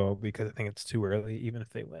no because I think it's too early, even if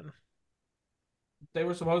they win. They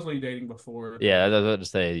were supposedly dating before Yeah, the that's what to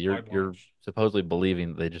say. wide You're launch. supposedly believing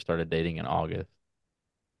that they just started dating in August.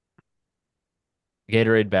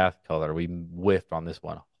 Gatorade bath color. We whiffed on this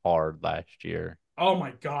one hard last year. Oh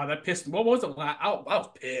my god, that pissed me. What was it? I was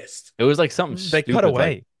pissed. It was like something They cut stupid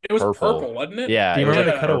like away. It was purple. purple, wasn't it? Yeah, Do you it was remember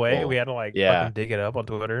like they cut Yeah. away? We purple. had to like Yeah. fucking dig it up on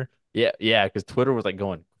Twitter. Yeah, because Twitter was like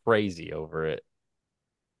going crazy over it.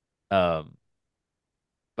 Um,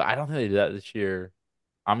 but I don't think they did that this year.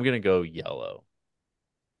 I'm gonna go yellow.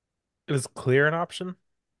 Is clear an option?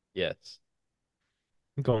 Yes.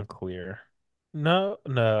 I'm going clear. No,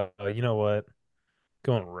 no. You know what?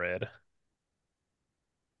 Going red.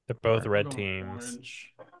 They're All both right. I'm red going teams.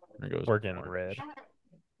 orange. There goes We're getting red. orange.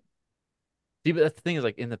 See, but that's the thing is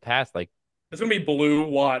like in the past, like It's gonna be blue.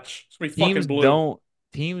 Watch. It's gonna be fucking teams blue. don't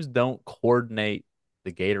teams don't coordinate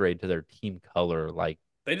the Gatorade to their team color like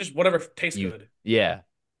They just whatever tastes you. good. Yeah.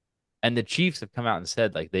 And the Chiefs have come out and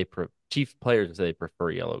said like Chiefs players have said they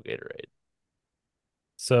prefer yellow Gatorade.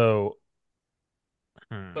 So,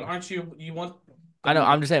 But hmm. aren't you want I know. them?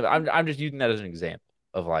 I'm just saying. I'm just using that as an example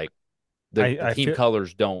of like the I team feel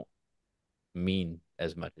colors don't mean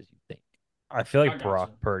as much as you think. I feel I like gotcha.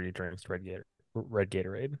 Brock Purdy drinks red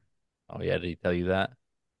Gatorade. Oh yeah, did he tell you that?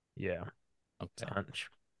 Yeah, it's a Okay. hunch.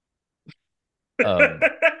 Um,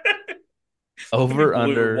 It's gonna be over blue.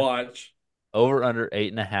 under Watch. over under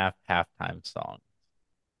 8.5 halftime songs.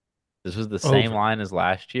 This was the same Over. line as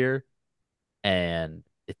last year, and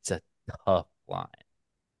it's a tough line.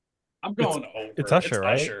 I'm It's going it's over. It's Usher,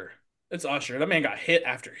 right? Usher. It's Usher. That man got hit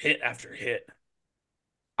after hit after hit.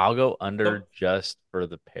 I'll go The under just for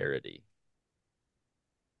the parody.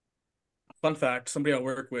 fun fact: somebody I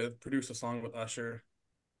work with produced a song with Usher.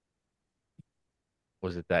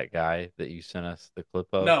 Was it that guy that you sent us the clip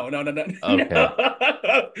of? No, no, no, no, no. Okay.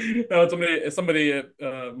 No, it's somebody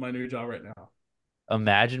at my new job right now.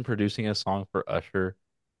 Imagine producing a song for Usher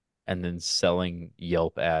and then selling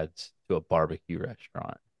Yelp ads to a barbecue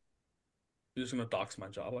restaurant. You're just gonna dox my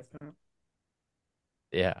job like that.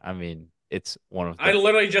 Yeah, I mean, I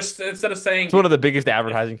literally just instead of it's one saying of the biggest if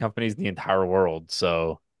advertising companies in the entire world.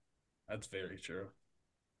 So, that's very true.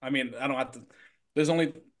 I mean, I don't have to. There's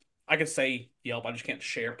only I could say Yelp. I just can't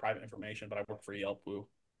share private information. But I work for Yelp. Woo.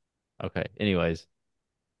 okay. Anyways,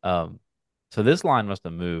 um, so this line must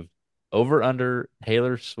have moved over under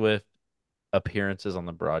Taylor Swift appearances on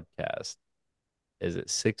the broadcast. Is it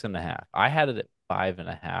 6.5? I had it at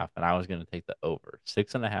 5.5, and I was going to take the over.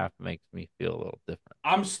 6.5 makes me feel a little different.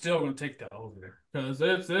 I'm still gonna take the over because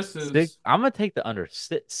this Six. is I'm gonna take the under.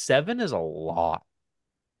 7 is a lot.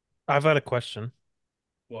 I've got a question.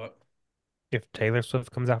 what If Taylor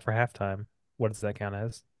Swift comes out for halftime, what does that count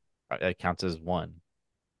as? That counts as one.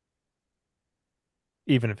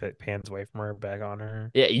 Even if it pans away from her back on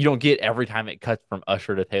her. Yeah, you don't get every time it cuts from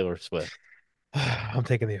Usher to Taylor Swift. I'm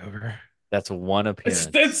taking the over. That's one it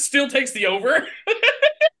appearance. still takes the over.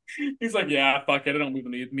 He's like, yeah, fuck it. I don't move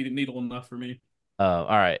the needle enough for me. All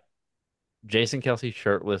right. Jason Kelsey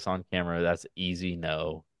shirtless on camera. That's easy.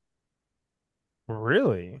 No.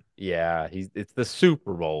 Really? Yeah, it's the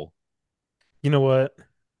Super Bowl. You know what?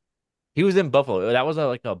 He was in Buffalo. That was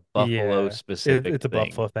like a Buffalo Yeah, specific it's a thing.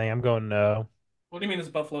 Buffalo thing. I'm going no. What do you mean this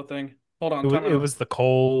Buffalo thing? Hold on, It was time it out. was the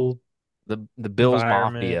cold The Bills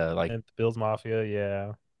environment Mafia, like and the Bills Mafia.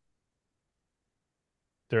 Yeah,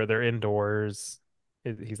 they're indoors.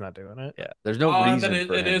 He's not doing it. yeah, there's no Then reason it,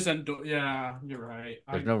 for it him. isn't. Yeah, you're right.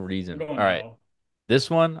 There's no I'm reason. going All right. no. This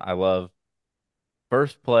one I love.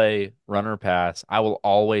 First play, runner pass. I will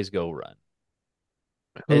always go run.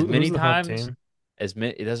 As Who's many the home times team? as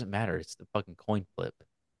many, it doesn't matter. It's the fucking coin flip.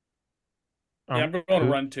 Yeah, I'm going to Who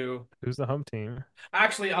run too. who's the home team?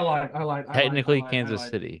 Actually, I lied. I lied. I lied. I Technically, lied. I Kansas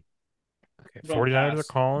lied. City. Okay, I'm going 49ers are pass.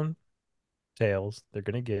 calling tails. They're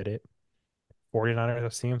gonna get it. 49ers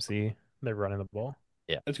have CMC. They're running the ball.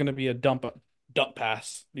 Yeah, It's going to be a dump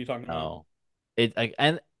pass. What are you talking about? no. It like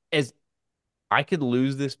and as I could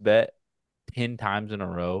lose this bet 10 times in a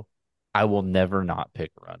row, I will never not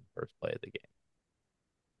pick run first play of the game.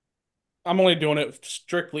 I'm only doing it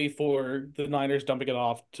strictly for the Niners dumping it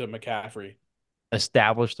off to McCaffrey.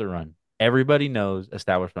 Establish the run. Everybody knows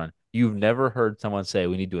establish run. You've never heard someone say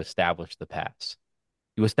we need to establish the pass.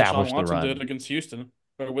 You Deshaun establish the Watson did run. against Houston,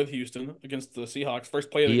 or with Houston against the Seahawks.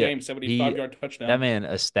 First play of the He game, 75 he yard that touchdown. man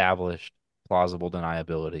established plausible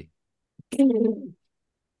deniability.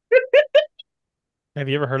 Have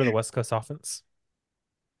you ever heard of the West Coast offense?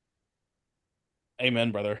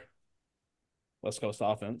 Amen, brother. West Coast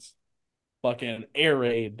offense. Fucking air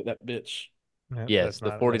raid that bitch. Yeah, Yes, that's the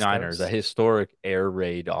not West 49ers, a Coast. historic air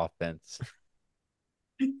raid offense.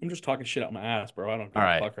 I'm just talking shit out my ass, bro. I don't All give a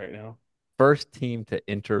right. fuck right now. First team to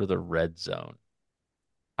enter the red zone.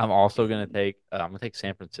 I'm gonna take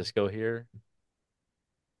San Francisco here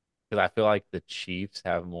because I feel like the Chiefs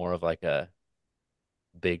have more of like a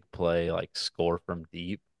big play, like score from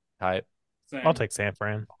deep type I'll Same. take San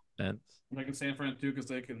Fran. offense. I'm taking San Fran too because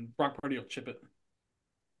they can. Brock Purdy will chip it.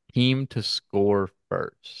 Team to score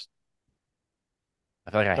first.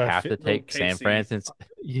 I feel like I I have feel, to I'm going take San Fran KC. since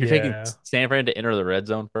you're taking yeah, San Fran to enter the red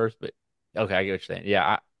zone first, but okay, I get what you're saying.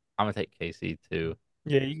 Yeah, I'm gonna take KC too.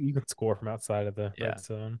 yeah, you can score from outside of the Yeah. red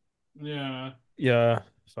zone. Yeah. Yeah,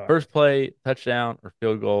 fuck. First play, touchdown or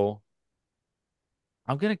field goal.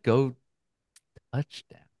 I'm gonna go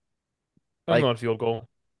touchdown. I'm Like going field goal.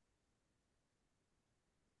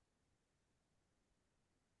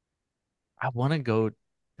 I want to go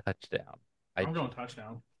touchdown. I I'm going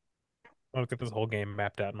touchdown. I'll get this whole game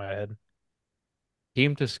mapped out in my head.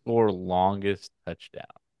 team to score longest touchdown.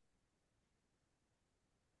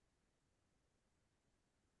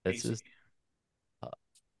 This Easy. is tough.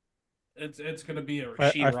 It's gonna be a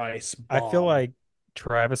I Rasheed I, Rice I feel bomb. like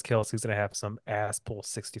Travis Kelce's gonna have some ass pull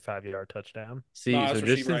 65-yard touchdown. See, No, so that's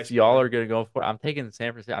just Rasheed since Rice, y'all brother. are gonna go for, I'm taking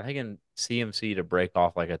San Francisco. I'm taking CMC to break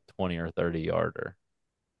off like a 20 or 30 yarder,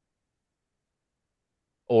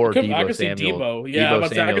 It or could. I could see Debo. Yeah, I'm Debo about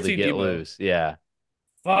to say I Samuel could to see get Debo. loose. Yeah,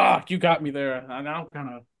 Fuck, you got me there. And I'm kind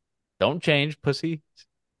of. don't change, pussy.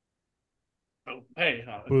 Oh, hey,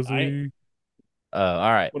 I. Pussy.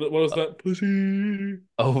 All right. What was Uh, that? Pussy,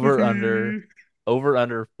 Over under, pussy. over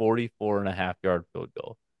under 44 and a half yard field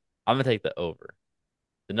goal. I'm gonna take the over.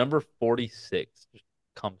 The number 46 just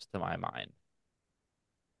comes to my mind.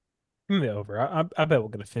 Give me the over. I bet we'll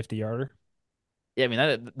get a 50-yarder. Yeah, I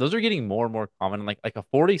mean those are getting more and more common. Like a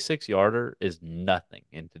 46 yarder is nothing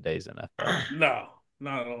in today's NFL. No,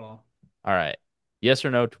 not at all. All right. Yes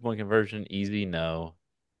or no, 2 point conversion, easy, no.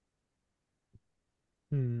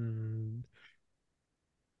 Hmm.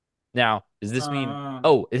 Now, does this mean Uh,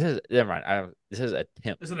 oh, this is never mind. This is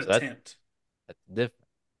attempt. it's an So that's attempt. that's different.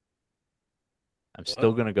 I'm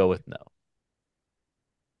still What? gonna go with no.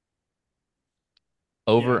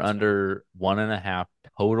 Yeah, Over it's no. under 1.5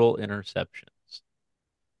 total interceptions.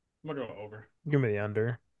 I'm gonna go over. Give me the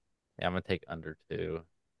under. Yeah, I'm gonna take under two.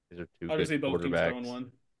 These are two good Obviously, both teams throwing quarterbacks.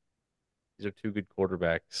 one. These are two good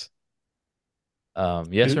quarterbacks.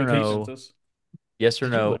 Yes Did or Good did no? defenses. Yes or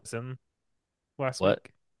did you no? listen last What?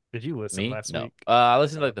 week? Did you listen Me? last No. week? I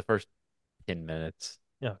listened to Oh, like the first 10 minutes.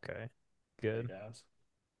 yeah, okay. Hey Good. guys.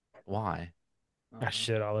 Why? I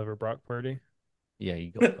shit all over Brock Purdy. Yeah,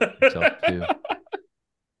 you go fuck yourself too. Uh-uh.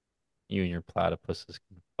 You and your platypuses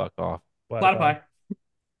can fuck off. Platypi. Platypi.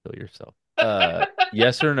 Kill yourself.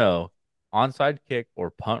 Yes or no? Onside kick or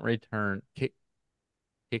punt return kick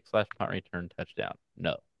slash punt return touchdown?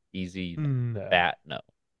 No. Easy no. No. Fat no.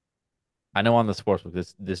 I know on the sportsbook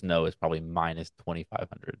this no is probably minus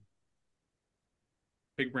 2,500.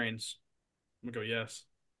 Big brains. I'm gonna go yes.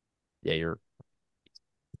 Yeah, you're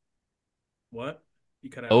What? You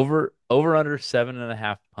cut out. over under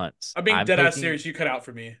 7.5 punts. I'm being I'm dead ass taking. serious. You cut out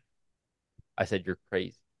for me. I said you're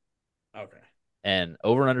crazy. Okay. And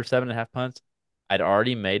over and under 7.5 punts, I'd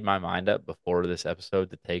already made my mind up before this episode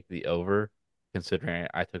to take the over, considering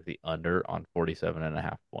I took the under on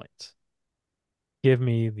 47.5 points. Give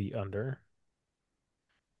me the under.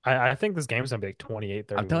 I think this game's gonna be like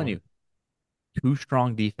I'm telling 28-31. you, two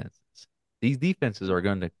strong defenses. These defenses are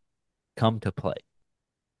going to come to play.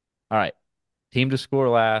 All right. Team to score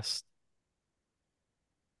last.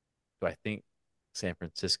 Do I think San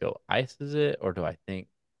Francisco ices it, or do I think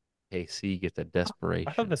KC gets a I thought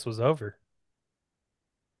desperation? this was over.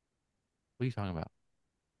 What are you talking about?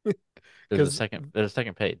 There's a Because second. There's a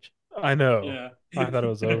second page. I know. Yeah. I thought it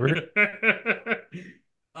was over.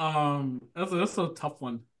 That's a tough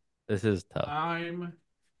one. This is tough. I'm.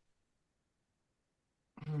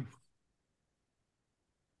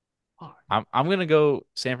 Fuck. I'm gonna go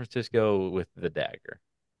San Francisco with the dagger.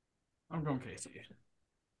 I'm going Casey.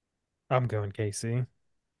 I'm going KC.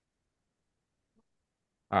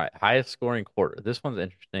 All right, highest scoring quarter. This one's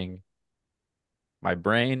interesting. My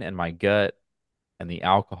brain and my gut and the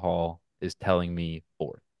alcohol is telling me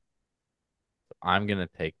fourth. So I'm gonna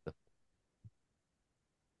take the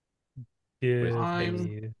with Give KC. I'm.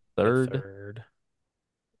 me the Third. third.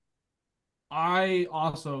 I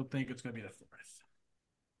also think it's gonna be the fourth.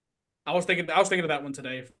 I was thinking of that one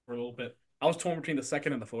today for a little bit. I was torn between the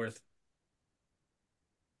second and the fourth.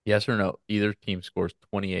 Yes or no? Either team scores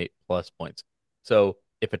 28 plus points. So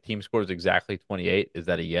if a team scores exactly 28, is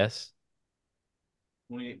that a yes?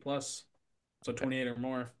 28 plus. So Okay. 28 or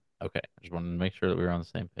more. Okay. I just wanted to make sure that we were on the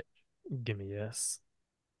same page. Give me yes.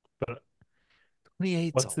 But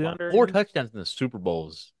 28's a what's the lot. under Four again? touchdowns in the Super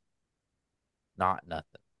Bowl's not nothing.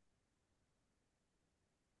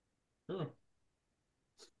 Sure.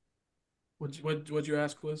 What'd you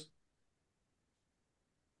ask, Quiz?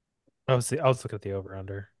 I was looking at the over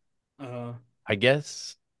under. Uh I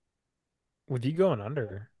guess With you going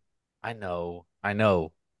under, I know,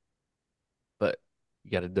 but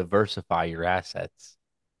you got to diversify your assets.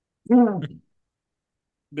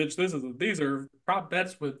 Bitch, these are prop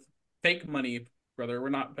bets with fake money, brother. We're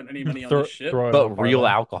not putting any money on throw this shit. throw it on But a real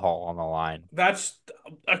parlay. alcohol on the line. That's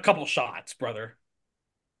a couple shots, brother.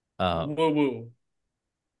 Um, Woo woo.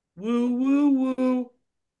 Woo woo woo.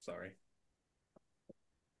 Sorry.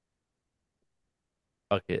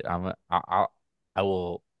 okay, I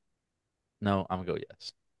will. No, I'm gonna go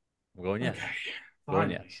yes. I'm going yes. Okay. Going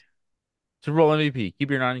Finally. yes. Super Bowl MVP.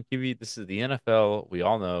 Keep your nine QB. This is the NFL. We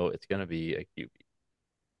all know it's gonna be a QB.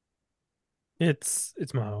 It's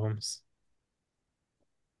Mahomes.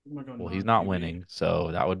 I'm gonna go Well, he's non not QB. winning,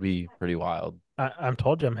 so that would be pretty wild. I'm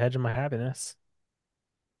told you I'm hedging my happiness.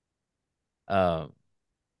 Um,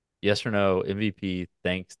 yes or no, MVP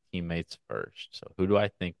thanks teammates first. So who do I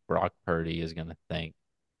think Brock Purdy is gonna thank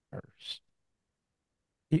first?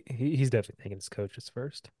 He's definitely taking his coaches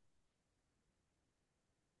first.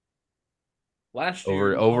 Last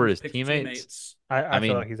year, Over Mahomes his picked teammates? teammates. I I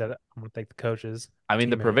feel like mean, he's at. I'm gonna thank the coaches,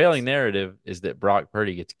 the prevailing teammates. narrative is that Brock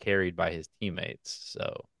Purdy gets carried by his teammates.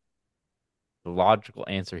 So the logical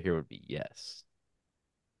answer here would be yes.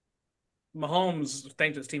 Mahomes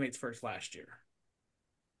thanked his teammates first last year.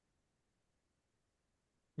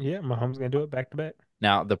 Yeah, Mahomes gonna do it back to back.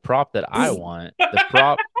 Now, the prop that I want,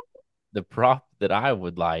 the prop that I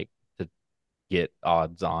would like to get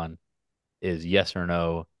odds on is yes or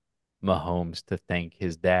no, Mahomes to thank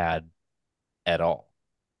his dad at all.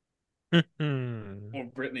 Or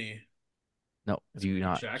Brittany. No, It's do you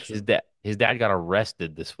not? Jackson. His dad got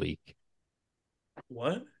arrested this week.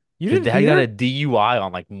 What? You His didn't dad got a hear DUI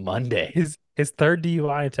on like Monday. his third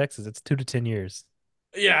DUI in Texas. It's 2 to 10 years.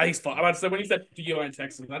 Yeah, he's fine. I'm about to say when you said DUI in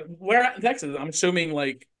Texas, where at in Texas? I'm assuming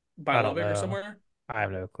like by I don't Lubbock or know. somewhere. I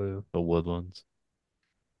have no clue. The Woodlands,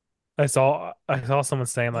 I saw someone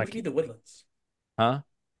saying Why would it be like the Woodlands? huh?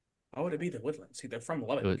 Why would it be the Woodlands? See, they're from It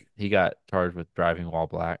was, Lubbock. he got charged with driving while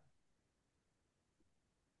black.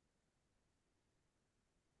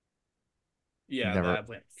 You've Yeah, never that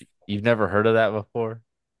went. you've never heard of that before?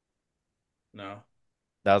 No.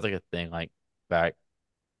 That was like a thing like back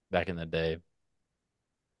back in the day.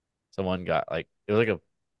 Someone got like it was like a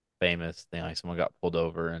famous thing. Like someone got pulled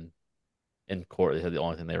over and in court they said the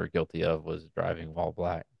only thing they were guilty of was driving while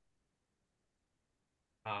black.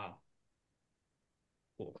 Ah,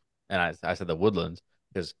 Cool. And I said the Woodlands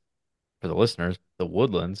because for the listeners, the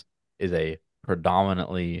Woodlands is a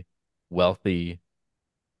predominantly wealthy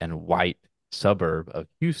and white suburb of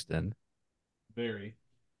Houston very.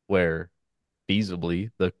 where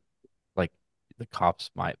feasibly like the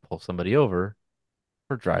cops might pull somebody over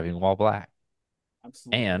for driving while black.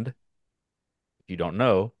 Absolutely. And if you don't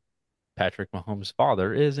know, Patrick Mahomes'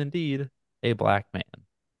 father is indeed a black man.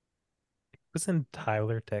 was in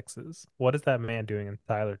Tyler, Texas. What is that man doing in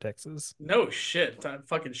Tyler, Texas? No shit. That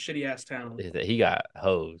fucking shitty ass town. Is that he got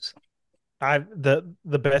hosed. I the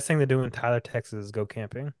best thing to do in Tyler, Texas is go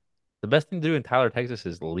camping. The best thing to do in Tyler, Texas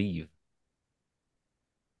is leave.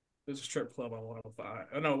 There's a strip club on 105.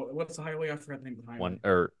 Oh no, what's the highway? I forgot the name of the highway. One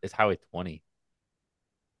or it's Highway 20.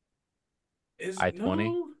 Is I-20.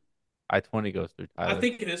 no? I-20 goes through I Tyler.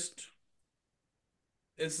 think it is.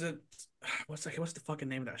 Is it? What's the fucking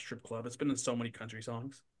name of that strip club? It's been in so many country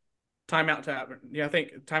songs. Timeout Tavern. Yeah, I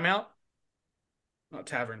think Timeout. Not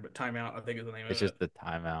Tavern, but Timeout. I think is the name It's of it. just the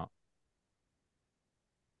timeout.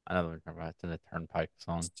 I know what you're talking about. It's in the Turnpike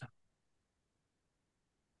song. Yeah,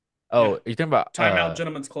 Oh, you're talking about Timeout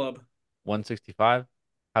Gentlemen's Club. 165?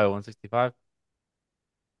 Highway 165?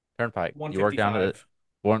 Turnpike. You work down at 155.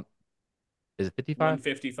 one is it 55?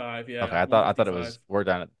 155. Okay, Yeah, I thought it was 155. work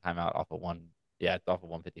down at the timeout off of one. Yeah, it's off of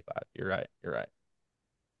 155. You're right. You're right.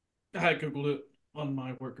 I had Googled it on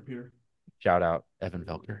my work computer. Shout out Evan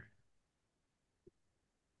Felker.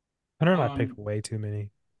 Hunter and I picked Um, way too many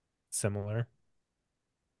similar.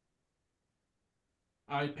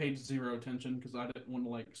 I paid zero attention because I didn't want to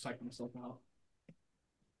like psych myself out.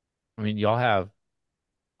 I mean, y'all have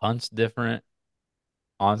punts different,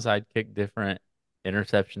 onside kick different,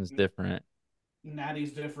 interceptions different,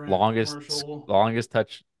 Natty's different. longest Commercial longest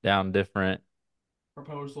touchdown different,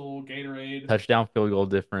 proposal. Gatorade. touchdown field goal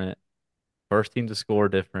different, first team to score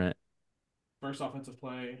different. First offensive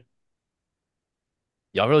play.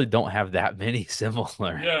 Y'all really don't have that many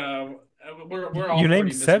similar. Yeah, we're all You pretty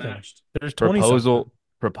named seven. mismatched. There's 20 something.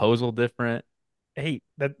 Proposal different, Eight.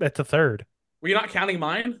 That's a third. Were you not counting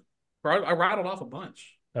mine? Bro, I rattled off a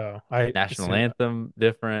bunch. Oh, I national assume anthem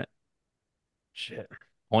different, shit.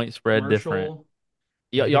 point spread different. Commercial.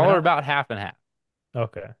 Maybe Y'all are not. about half and half.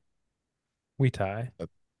 Okay. We tie.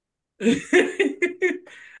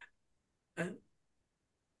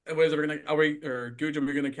 Wait, are we or Gooch, are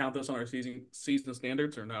we gonna count this on our season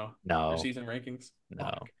standards or no? Or No, season rankings? no.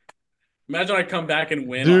 Fuck. Imagine I come back and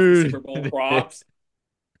win off the Dude, Super Bowl props.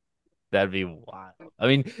 that'd be wild. I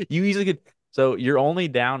mean, you easily could. So you're only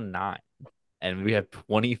down nine, and we have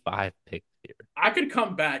 25 picks here. I could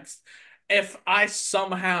come back if I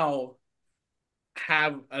somehow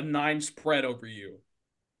have a 9 spread over you.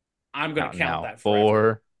 I'm gonna Counting count now. that forever.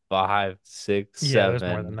 4, 5, 6, Yeah, there's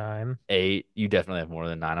more than 7, nine. 8. You definitely have more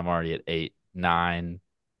than 9. I'm already at 8, 9,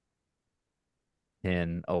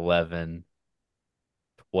 10, 11,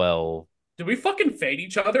 12, Did we fucking fade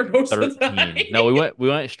each other most of the time? 13. No, we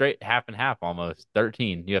went straight half and half almost.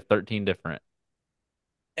 13. You have 13 different.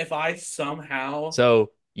 If I somehow,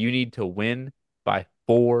 So you need to win by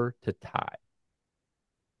 4 to tie,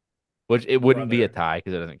 which it wouldn't be a brother, tie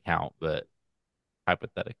because it doesn't count, but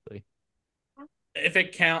hypothetically. if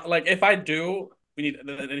it count, like if I do, we need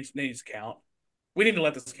it needs to count. We need to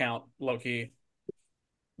let this count, low key.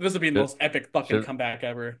 This would be the Should, most epic fucking should, comeback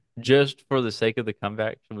ever. just for the sake of the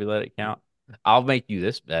comeback, should we let it count? I'll make you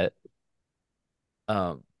this bet.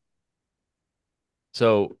 Um,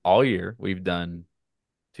 so all year we've done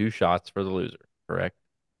 2 shots for the loser, correct?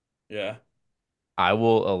 Yeah. I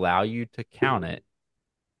will allow you to count it,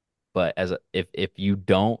 but if you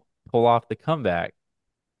don't pull off the comeback,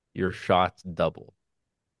 your shots double.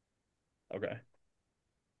 Okay.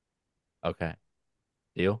 Okay.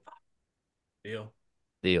 Deal? Deal.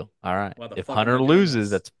 Deal. All right. Why the If fuck am I Hunter doing loses, this?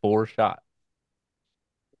 that's 4 shots.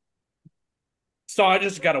 So I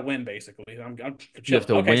just got to win, basically. I'm You have chilling.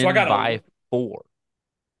 to Okay, so I win got by to 4.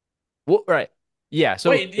 Well, right. Yeah, so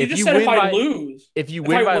wait. You just said if I lose, if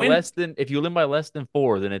I win, if you win by less than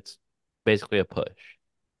 4, then it's basically a push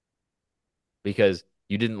because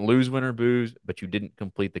you didn't lose, win, or booze, but you didn't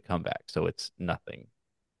complete the comeback, so it's nothing.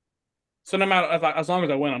 so no matter as long as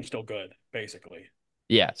I win, I'm still good, basically.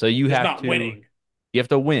 Yeah, so you Just have not to winning. you have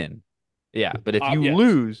to win. Yeah, but if you Yes,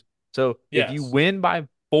 lose, so if you yes, win by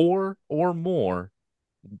 4 or more,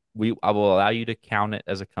 I will allow you to count it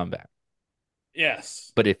as a comeback.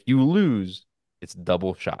 yes. But if you lose, it's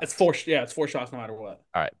double It's shots. four. Yeah, it's 4 shots no matter what.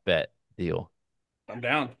 All right, bet deal. I'm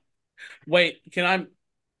down. Wait, can I?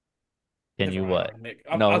 Can Never you mind. what? I'll Nick.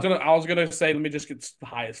 No, I was gonna say let me just get the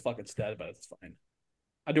highest fucking stat, but it's fine.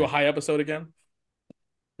 I do a high episode again.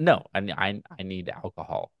 no. I need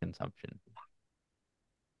alcohol consumption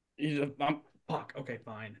Fuck. Okay,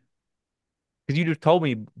 fine. because you just told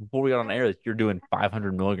me before we got on air that you're doing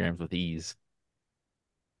 500 milligrams with ease.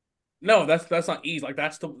 No, that's not easy. Like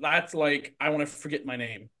that's like I want to forget my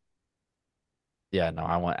name. Yeah, no,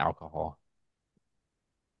 I want alcohol.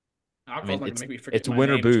 I Alcohol's mean, not gonna make me forget it's my win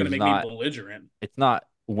or name. It's gonna booze, make me not belligerent. it's not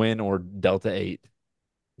win or Delta 8.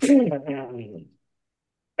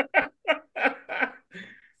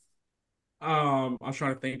 I was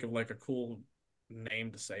trying to think of like a cool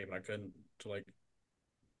name to say, but I couldn't. To like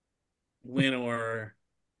win or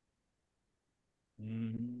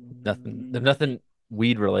There's nothing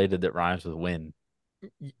weed related that rhymes with win.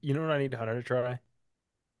 You know what I need Hunter to try?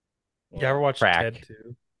 You ever what? watch Ted Crack.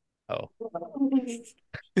 2? Oh,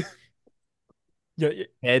 Yeah, yeah.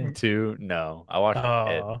 Head 2. No, I watched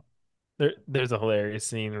Head. There's a hilarious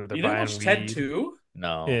scene where they're You didn't buying watch Ted weed 2?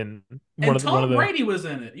 No, in And one of Tom the Brady was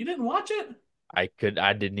in it. You didn't watch it? I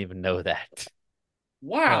didn't even know that.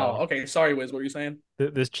 Wow. uh Okay, sorry, Wiz. What were you saying?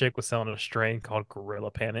 this chick was selling a strain called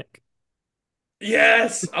Gorilla Panic.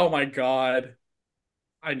 Yes. Oh my God.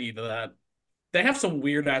 I need that. They have some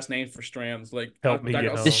weird ass names for strands. Like Help me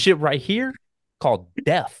get This home. shit right here called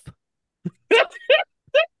death.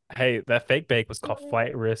 Hey, that fake bake was called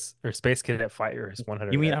Flight Risk or Space Cadet Flight Risk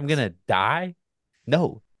You mean I'm 100X. gonna die?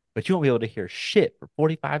 No, but you won't be able to hear shit for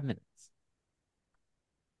 45 minutes.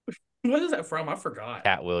 what is that from? I forgot.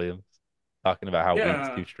 Cat Williams talking about how weed's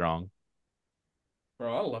Yeah, too strong.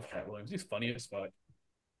 bro. I love Cat Williams. He's funny as fuck.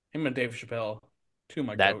 Him and Dave Chappelle, two of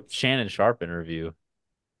my That goats. Shannon Sharp interview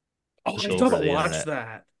Oh, is I all still over haven't the watched internet.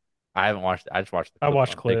 that. I haven't watched it. I just watched the I clips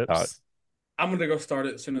watched on TikTok. clips. I'm gonna go start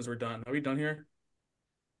it as soon as we're done. Are we done here?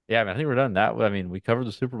 Yeah, I mean, I think we're done that. I mean, we covered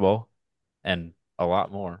the Super Bowl and a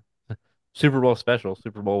lot more. Super Bowl special.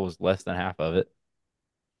 Super Bowl was less than half of it.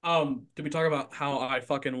 Did we talk about how I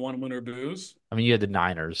fucking won Winter Booze? I mean, you had the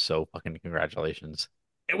Niners, so fucking congratulations.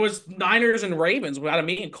 It was Niners and Ravens without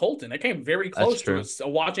me and Colton. It came very That's close to true. us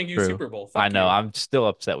watching you True. Super Bowl. I Fuck know. you. I'm still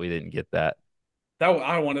upset we didn't get that. That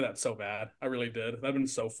I wanted that so bad. I really did. That'd been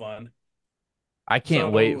so fun. I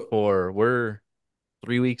can't wait So, for we're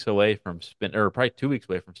 3 weeks away from or probably 2 weeks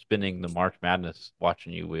away from spinning the March Madness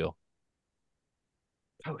watching you wheel.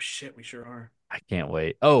 oh shit, we sure are. I can't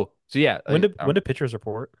wait. Oh, so yeah, When did pitchers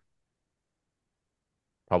report?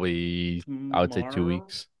 probably I would say two Tomorrow?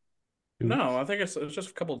 weeks. No, Weeks? I think it's just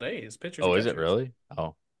a couple days. Pitchers Oh, and is it catchers. really?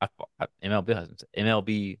 Oh, MLB hasn't.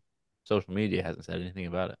 MLB social media hasn't said anything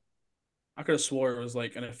about it. I could have swore it was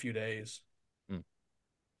like in a few days. Hmm.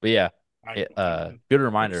 But yeah, I good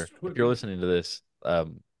reminder. it's If you're listening to this,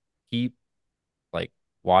 keep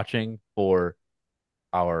watching for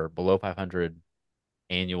our below 500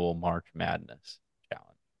 annual March Madness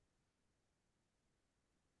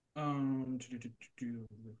challenge. Do, do, do,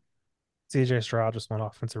 do. CJ Stroud just won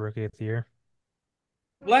Offensive Rookie of the Year.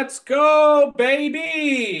 Let's go,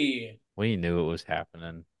 baby. We knew it was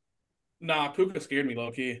happening. Nah, Puka scared me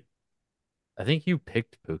low key. I think you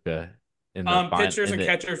picked Puka in the fine Pitchers in and the.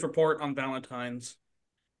 catchers report on Valentine's.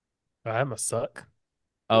 I must suck.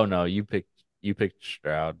 Oh no, you picked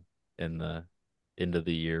Stroud in the end of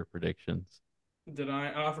the year predictions. Did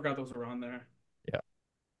I? Oh, I forgot those were on there. Yeah.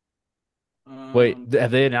 Wait, Do,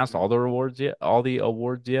 have they do, announced do. all the rewards yet? All the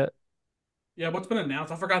awards yet? Yeah, what's been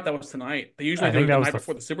announced? I forgot that was tonight. They usually I do think it the that was night the.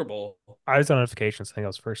 before the Super Bowl. I was on notifications. I think that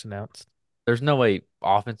was first announced. There's no way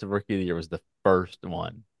Offensive Rookie of the Year was the first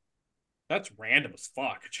one. That's random as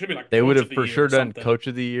fuck. It should be like They would Coach of have the for Year sure or done something. Coach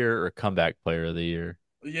of the Year or Comeback Player of the Year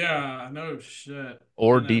Yeah, no shit.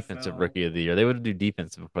 or Defensive NFL. Rookie of the Year. They would do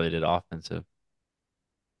defensive before they did offensive.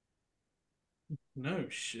 No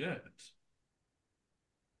shit.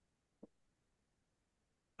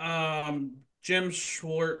 Jim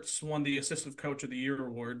Schwartz won the Assistant Coach of the Year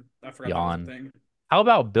award. I forgot that was a Yawn. thing. How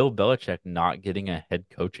about Bill Belichick not getting a head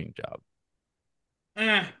coaching job?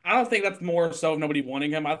 I don't think that's more so of nobody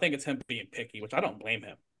wanting him. I think it's him being picky, which I don't blame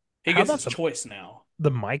him. He How gets about his choice now.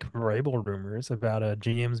 the Mike Vrabel rumors about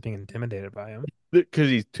GMs being intimidated by him? Because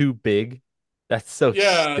he's too big. That's so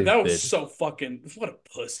Yeah, that was stupid. so fucking what a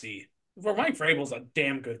pussy. For Mike Vrabel's a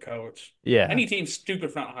damn good coach. Yeah. Any team's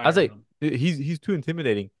stupid for not I was hiring like, him. he's too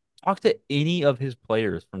intimidating. Talk to any of his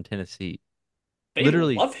players from Tennessee. They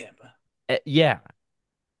Literally, love him. yeah.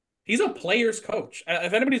 He's a player's coach.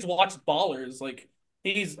 If anybody's watched Ballers, like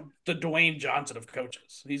he's the Dwayne Johnson of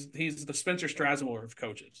coaches. He's the Spencer Strasmore of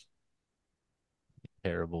coaches.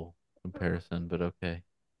 Terrible comparison, but okay.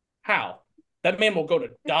 How? That man will go to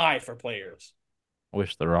die for players. I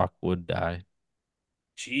wish The Rock would die.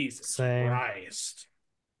 Jesus Same. Christ.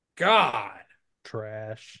 God.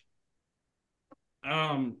 Trash.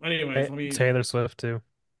 Anyways, let me Taylor Swift too.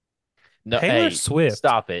 No, Taylor hey, Swift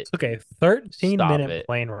stop it. took a 13 Stop minute it.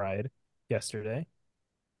 plane ride yesterday.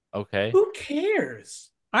 Okay. who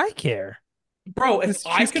cares? I care. Bro, if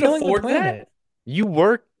I She's could killing the afford that, planet. You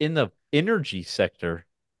work in the energy sector.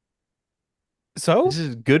 So This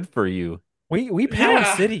is good for you. we power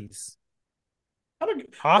yeah. cities, Brother,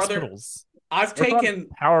 hospitals. I've Work on taken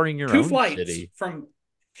powering your two own flights city. from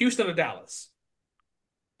Houston to Dallas.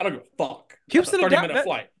 I don't give a fuck. That's a Houston to 30-minute Dallas.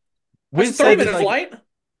 flight. That's a Wiz says 30-minute it's like flight? Oh,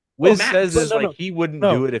 Wiz says max. is No, like no, he wouldn't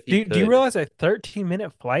no. do it if he Do you could. realize a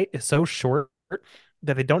 13-minute flight is so short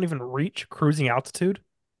that they don't even reach cruising altitude?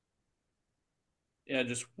 Yeah,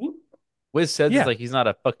 just whoop. Wiz says it's Yeah. like he's not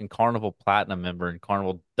a fucking Carnival Platinum member and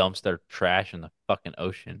Carnival dumps their trash in the fucking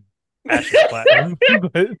ocean. Actually, platinum.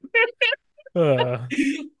 But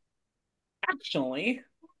Actually,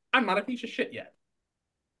 I'm not a piece of shit yet.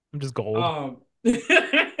 I'm just gold. I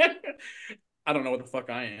don't know what the fuck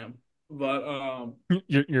I am, but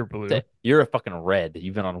You're blue. You're a fucking red.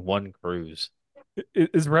 You've been on one cruise.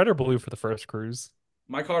 Is red or blue for the first cruise?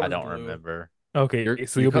 my card I was don't blue. remember. Okay,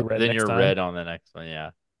 so you'll be red Then next you're time. red on the next one.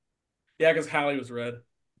 Yeah. Yeah, because Hallie was red.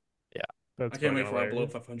 Yeah. That's I can't wait fucking for our below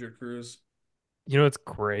hilarious. 500 cruise. You know what's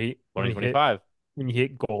great? When you hit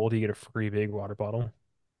 2025. gold, you get a free big water bottle,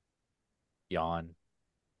 Yawn.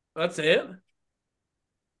 That's it.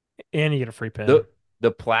 and you get a free pen.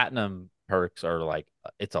 The platinum perks are like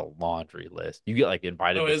it's a laundry list. You get like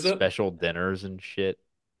invited Oh, to is it? special dinners and shit.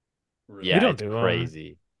 Really? We Yeah, don't it's do them.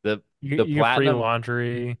 crazy. The You the get free platinum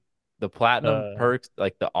laundry. the platinum Uh, perks,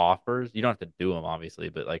 like the offers, you don't have to do them obviously,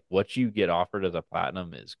 but like what you get offered as a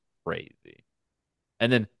platinum is crazy.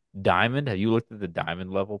 And then diamond, have you looked at the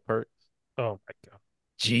diamond level perks? oh my god.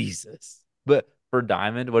 Jesus. But for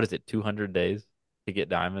diamond, what is it? 200 days to get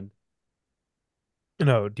diamond?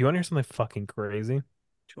 No, do you want to hear something fucking crazy?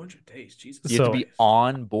 200 days. Jesus You have to So, be Christ.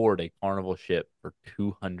 on board a carnival ship for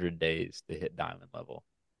 200 days to hit diamond level.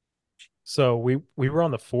 so we were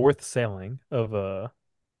on the fourth sailing The of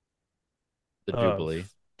Jubilee.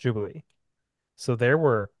 Jubilee. So there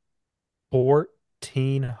were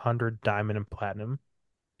 1,400 diamond and platinum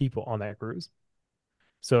people on that cruise.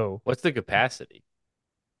 So What's the capacity?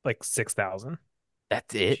 like 6,000.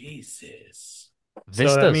 That's it. Jesus. So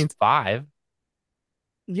that Vista's means, 5.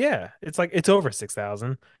 yeah, it's over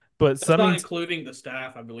 6,000. But so That's that not means including the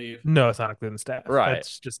staff, I believe. no, it's not including staff. Right.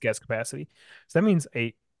 That's just guest capacity. So that means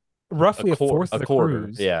roughly a fourth A of the quarter.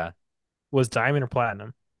 cruise Yeah. was diamond or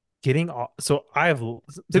platinum. Getting all, so I have To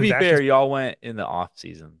since be fair, Ashley's, y'all went in the off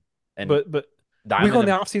season. And but we go diamond in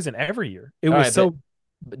the and off season every year. It all was right, so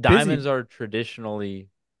but busy. diamonds are traditionally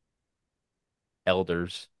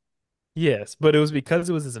elders. Yes, but it was because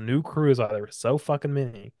it was this new cruise why there were so fucking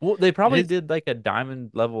many. Well, they It probably is, did like a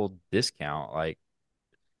diamond level discount. Like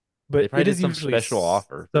they but probably it did is some usually special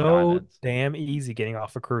offer for so diamonds. damn easy getting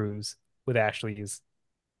off a cruise with Ashley's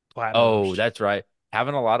platinum Oh, shit, that's right.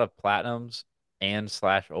 Having a lot of platinums and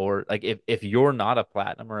slash or like if you're not a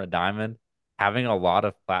platinum or a diamond, having a lot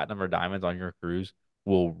of platinum or diamonds on your cruise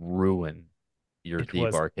will ruin your which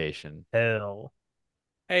was debarkation. hell.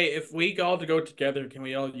 Hey, if we all to go together, can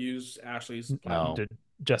we all use Ashley's No. platinum? To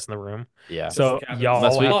just in the room. Yeah. Just the So cabins. y'all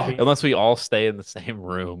Unless will have we to be Fuck. unless we all stay in the same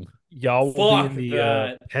room. y'all will be Fuck in the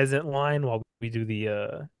that. peasant line while we do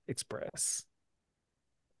the express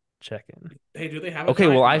check-in. Hey, do they have a Okay,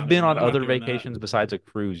 well, giant? I've No, been never mind. on I'm not other doing that. vacations besides a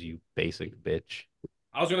cruise, you basic bitch.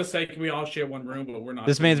 I was gonna say, can we all share one room? But we're not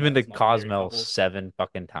This doing man's been that to as non-married Cozumel couples. 7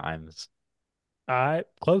 fucking times. All right,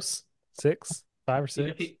 close. Six, five or He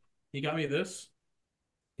got, six. he, he got me this.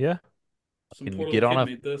 Yeah. Some Can you poor little kid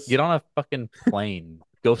made get this. on a fucking plane?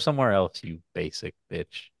 Go somewhere else, you basic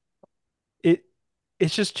bitch. It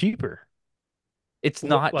it's just cheaper. It's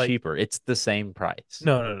not Like cheaper. It's the same price.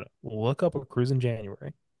 no. Look up a cruise in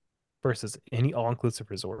January versus any all-inclusive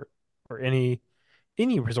resort or any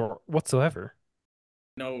resort whatsoever.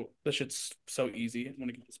 No, this shit's so easy. I'm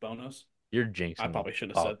gonna get this bonus. You're I jinxing the probably should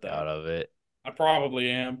have fuck said out that. of it. I probably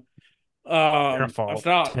am. Your I'm fault.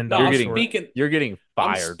 not. Ten No, You're dollars I'm short. speaking. you're getting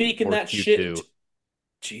I'm fired speaking for that shit. Q2.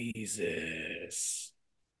 Jesus.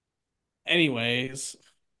 Anyways,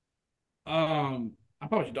 I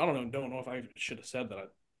probably don't know if I should have said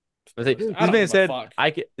that. I This don't man give a said fuck.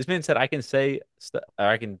 this man said I can say or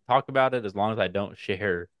I can talk about it as long as I don't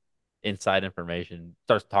share inside information.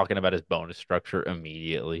 Starts talking about his bonus structure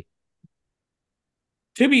immediately.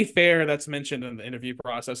 To be fair, that's mentioned in the interview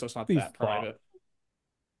process, so it's not Be that flop. private.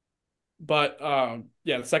 But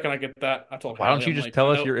yeah, the second I get that, I told Why don't Hallie, you I'm just like, tell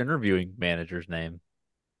I us know, your interviewing manager's name?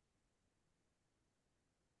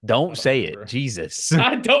 I Don't don't say it. remember. Jesus.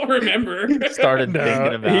 I don't remember. Started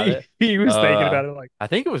thinking No, about it. he was thinking Uh, about it like I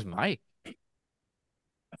think it was Mike.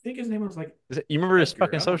 I think his name was like You remember his Edgar.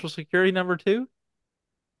 fucking I don't social security number too?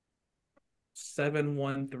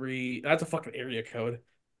 713. That's a fucking area code.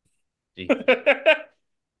 Jesus.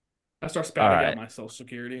 I start All spouting out right. my social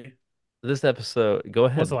security. This episode, go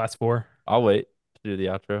what's the ahead. last four? I'll wait to do the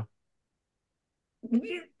outro.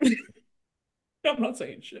 I'm not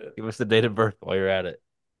saying shit. Give us the date of birth while you're at it.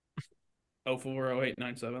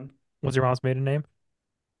 040897. What's your mom's maiden name?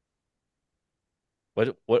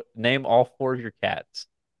 What name all four of your cats?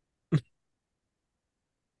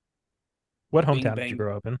 What Bing hometown did you bang.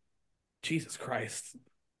 grow up in? Jesus Christ.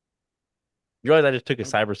 You realize I just took a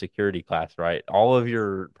cybersecurity class, right? All of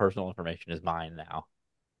your personal information is mine now.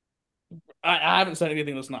 I haven't said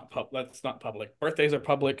anything that's not public. Birthdays are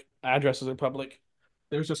public, addresses are public.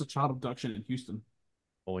 There's just a child abduction in Houston.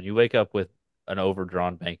 But when you wake up with an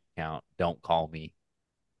overdrawn bank account, don't call me.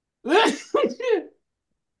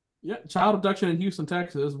 Yeah, child abduction in Houston,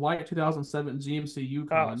 Texas. White 2007 GMC Oh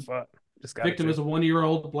Yukon. fuck. Just got it Victim too. is a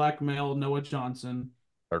 1-year-old black male, Noah Johnson,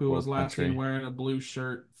 Third who was world last seen country. wearing a blue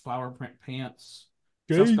shirt, flower print pants.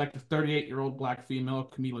 Gay. Suspect, a 38-year-old black female,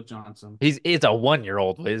 Camila Johnson. It's a 1 year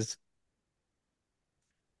old, Wiz.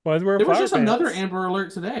 Why is he wearing There was flower just another pants? Amber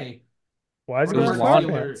Alert today. Why is Or he It was wearing emergency flower laun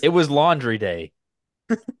pants? alert. it was laundry day.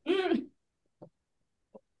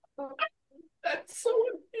 That's so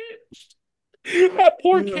unhinged. That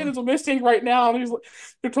poor Yeah. kid is missing right now, and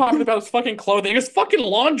they're talking about his fucking clothing. It's fucking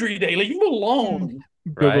laundry day. Leave him alone.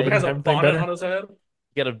 Google He Right? didn't has a have anything bonnet on better. his head.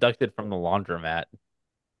 Get abducted from the laundromat.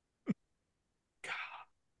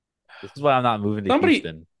 This is why I'm not moving to Somebody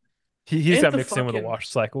Houston. He's in got the mixed in with a fucking wash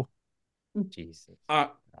cycle. Jesus. uh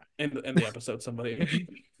in the episode, somebody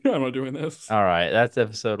I'm not doing this. All right, that's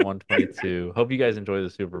episode 122. Hope you guys enjoy the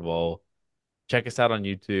Super Bowl. Check us out on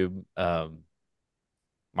YouTube.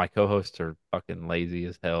 My co-hosts are fucking lazy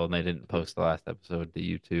as hell, and they didn't post the last episode to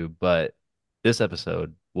YouTube. But this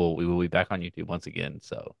episode, we will be back on YouTube once again.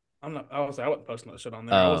 So, I wasn't posting that shit on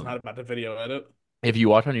there. I wasn't um, about to video edit. if you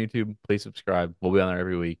watch on YouTube, please subscribe. We'll be on there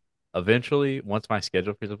every week. Eventually, once my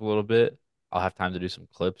schedule frees up a little bit, I'll have time to do some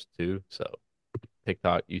clips too. So,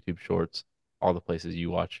 TikTok, YouTube Shorts, all the places you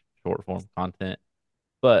watch short form content.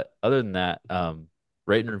 But other than that,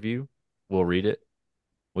 rate and review. We'll read it.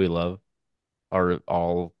 We love our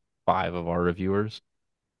all five of our reviewers.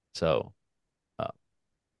 So uh,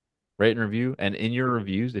 rate and review. And in your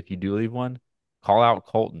reviews, if you do leave one, call out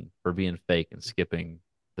Colton for being fake and skipping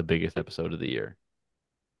the biggest episode of the year.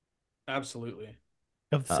 Absolutely.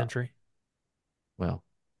 Of the Uh, century. well,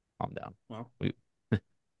 calm down. Well, We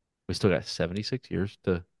we still got 76 years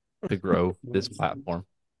to grow this platform.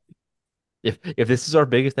 If this is our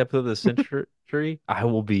biggest episode of the century, country, I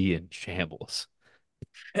will be in shambles.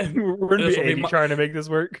 And we're gonna This be will be 80 my trying to make this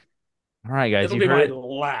work. All right, guys, it'll you be heard my it.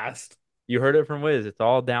 last. You heard it from Wiz. It's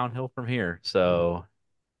all downhill from here. So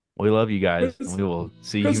we love you guys, and we will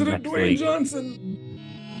see you President next Dwayne week. Johnson.